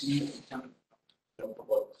this? No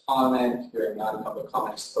public comment. Hearing none, public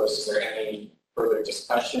comment is closed. Is there any further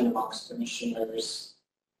discussion amongst commissioners?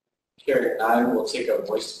 Hearing none, we'll take a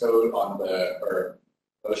voice vote on the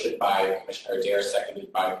motion by Commissioner Adair,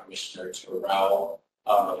 seconded by Commissioner Terrell,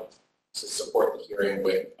 to support the hearing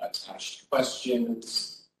with attached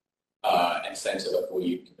questions and send to the full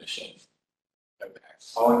youth commission. Okay.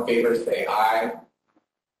 All in favor say aye.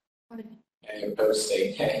 Any opposed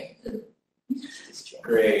say nay.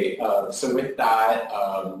 Great. So with that,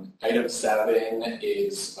 item 7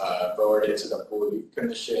 is forwarded to the full youth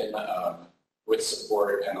commission with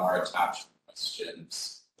support and our attached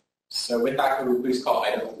questions. So with that, could we please call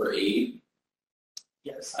item number 8?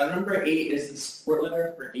 Yes, item number 8 is the support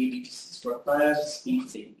letter for AB support class speed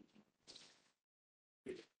safety.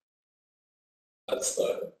 That's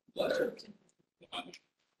the letter.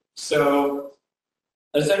 So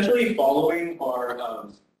essentially following our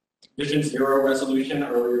Vision Zero resolution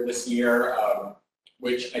earlier this year,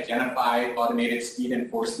 which identified automated speed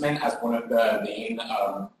enforcement as one of the main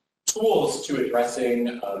tools to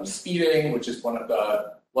addressing speeding, which is one of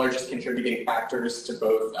the largest contributing factors to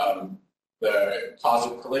both the cause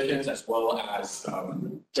of collisions as well as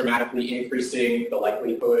dramatically increasing the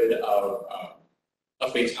likelihood of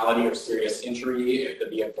a fatality or serious injury if the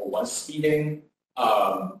vehicle was speeding.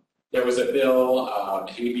 There was a bill,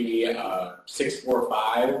 AB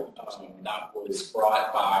 645, that was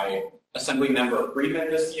brought by Assemblymember Friedman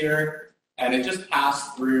this year, and it just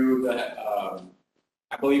passed through the,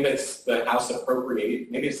 I believe it's the House Appropriations,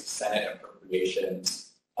 maybe it's the Senate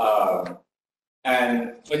Appropriations.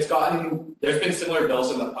 And it's gotten, there's been similar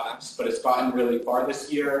bills in the past, but it's gotten really far this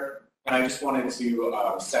year. And I just wanted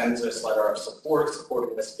to send this letter of support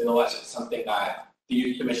supporting this bill as it's something that the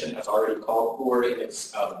Youth Commission has already called for in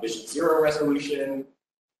its Vision Zero resolution,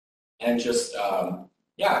 and just,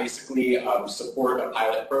 basically support a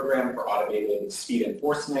pilot program for automated speed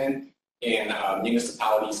enforcement in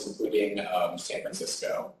municipalities, including San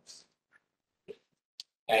Francisco.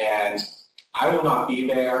 And I will not be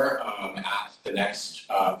there at the next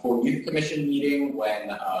full Youth Commission meeting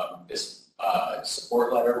when this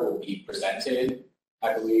support letter will be presented.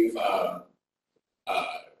 I believe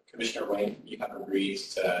Commissioner Wayne, you have agreed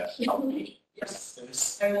to help me address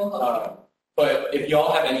this. I will. But if you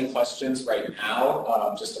all have any questions right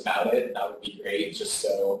now just about it, that would be great, just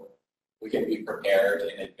so we can be prepared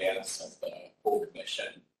in advance of the full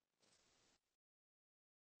commission.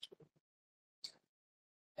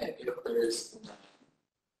 And if there's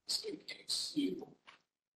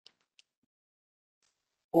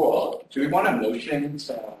cool. Do we want a motion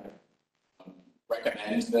to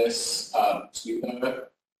recommend this to the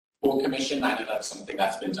full commission? I know that's something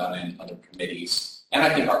that's been done in other committees, and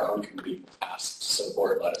I think our own committee passed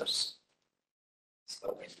support letters.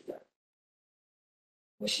 So thank you.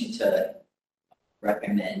 Motion to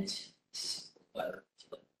recommend support letter to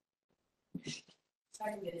the commission.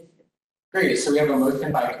 Great. So we have a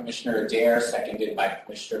motion by Commissioner Adair, seconded by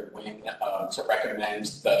Commissioner Wing, to recommend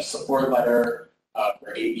the support letter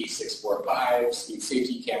for AB 645, speed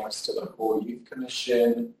safety cameras to the full youth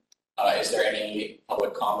commission. Is there any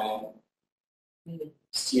public comment?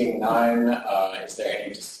 Seeing none, is there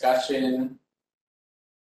any discussion?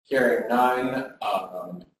 Hearing none,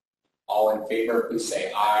 all in favor, please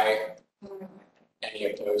say aye. Any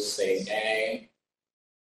opposed, say nay.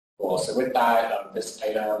 Cool. So with that, this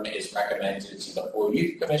item is recommended to the full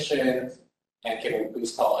youth commission. And can we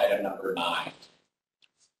please call item number 9?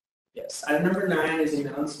 Yes, item number 9 is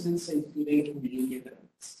announcements including community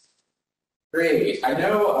events. Great. I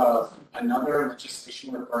know another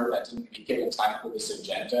legislation report that didn't make it in time for this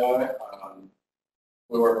agenda.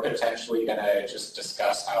 We were potentially going to just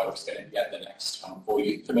discuss how it's going to be at the next full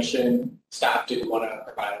youth commission. Staff did want to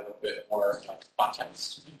provide a little bit more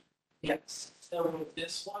context. Yes. So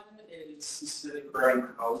this one is specific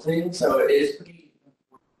for housing, so it is pretty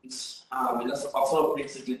important. And that's also a pretty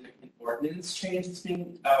significant ordinance change that's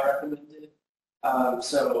being recommended.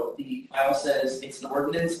 So the file says it's an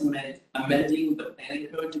ordinance amending the planning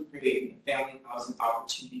code to create a family housing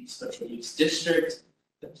opportunity special use district.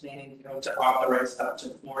 The planning code to authorize up to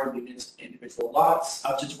 4 units in individual lots,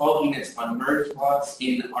 up to 12 units on merged lots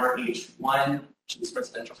in RH1, which is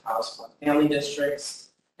residential house for family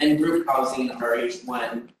districts, and group housing in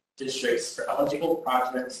RH1 districts for eligible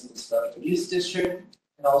projects in the special use district.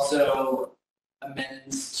 It also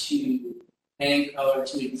amends to planning code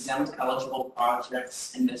to exempt eligible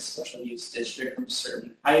projects in this special use district from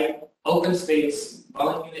certain height, open space,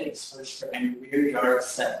 dwelling unit exposure, and rear yard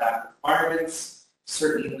setback requirements.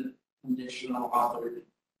 Certain conditional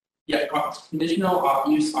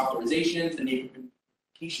use authorizations and neighborhood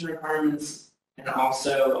application requirements, and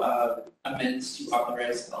also amendments to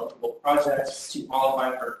authorize eligible projects to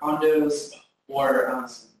qualify for condos or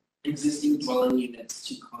existing dwelling units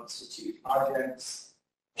to constitute projects.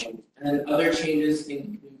 And then other changes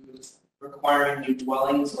include requiring new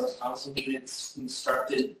dwellings or housing units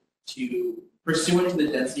constructed to pursuant to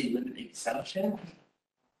the density limit exemption,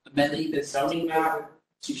 amending the zoning map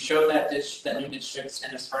to show that new districts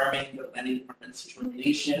and affirming the planning department's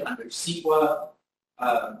determination under CEQA,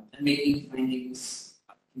 and making findings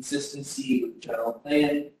of consistency with general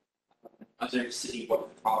plan, other city board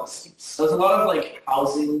policies. So there's a lot of like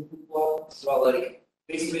housing law, so like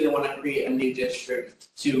basically they want to create a new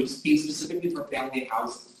district to be specifically for family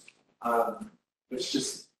housing, which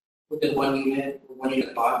just within one unit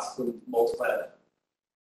lots with multiple.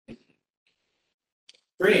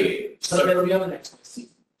 Great. So that'll be on the next one.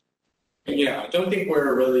 Yeah, I don't think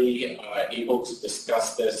we're really able to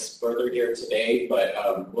discuss this further here today, but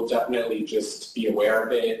we'll definitely just be aware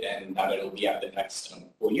of it and that it'll be at the next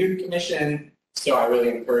full youth commission. So I really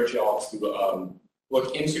encourage you all to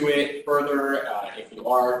look into it further if you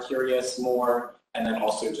are curious more, and then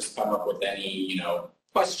also just come up with any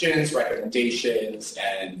questions, recommendations,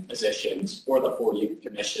 and positions for the full youth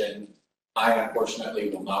commission. I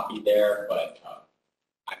unfortunately will not be there, but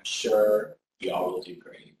I'm sure you all will do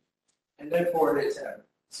great. And then forward it to,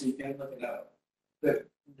 so you can look it up. The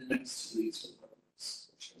next 2 weeks.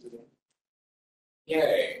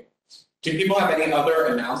 Yay. Do people have any other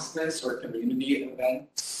announcements or community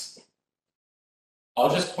events?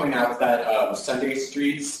 I'll just point out that Sunday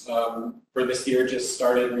Streets for this year just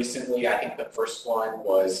started recently. I think the first one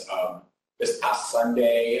was this past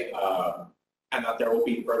Sunday, and that there will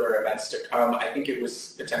be further events to come. I think it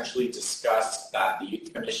was potentially discussed that the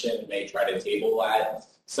Youth Commission may try to table at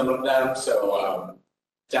some of them, so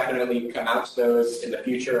definitely come out to those in the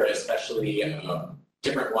future, especially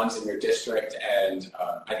different ones in your district, and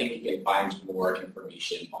I think you can find more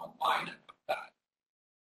information online about that.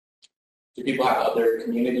 Do people have other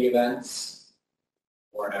community events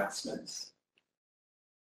or announcements?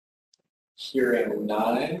 Hearing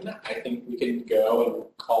none, I think we can go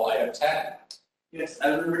and call item 10. Yes,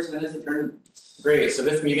 item number 10 is adjourned. Great, so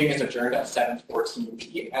this meeting is adjourned at 7:14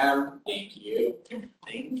 p.m. Thank you. Thank you.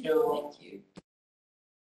 Thank you.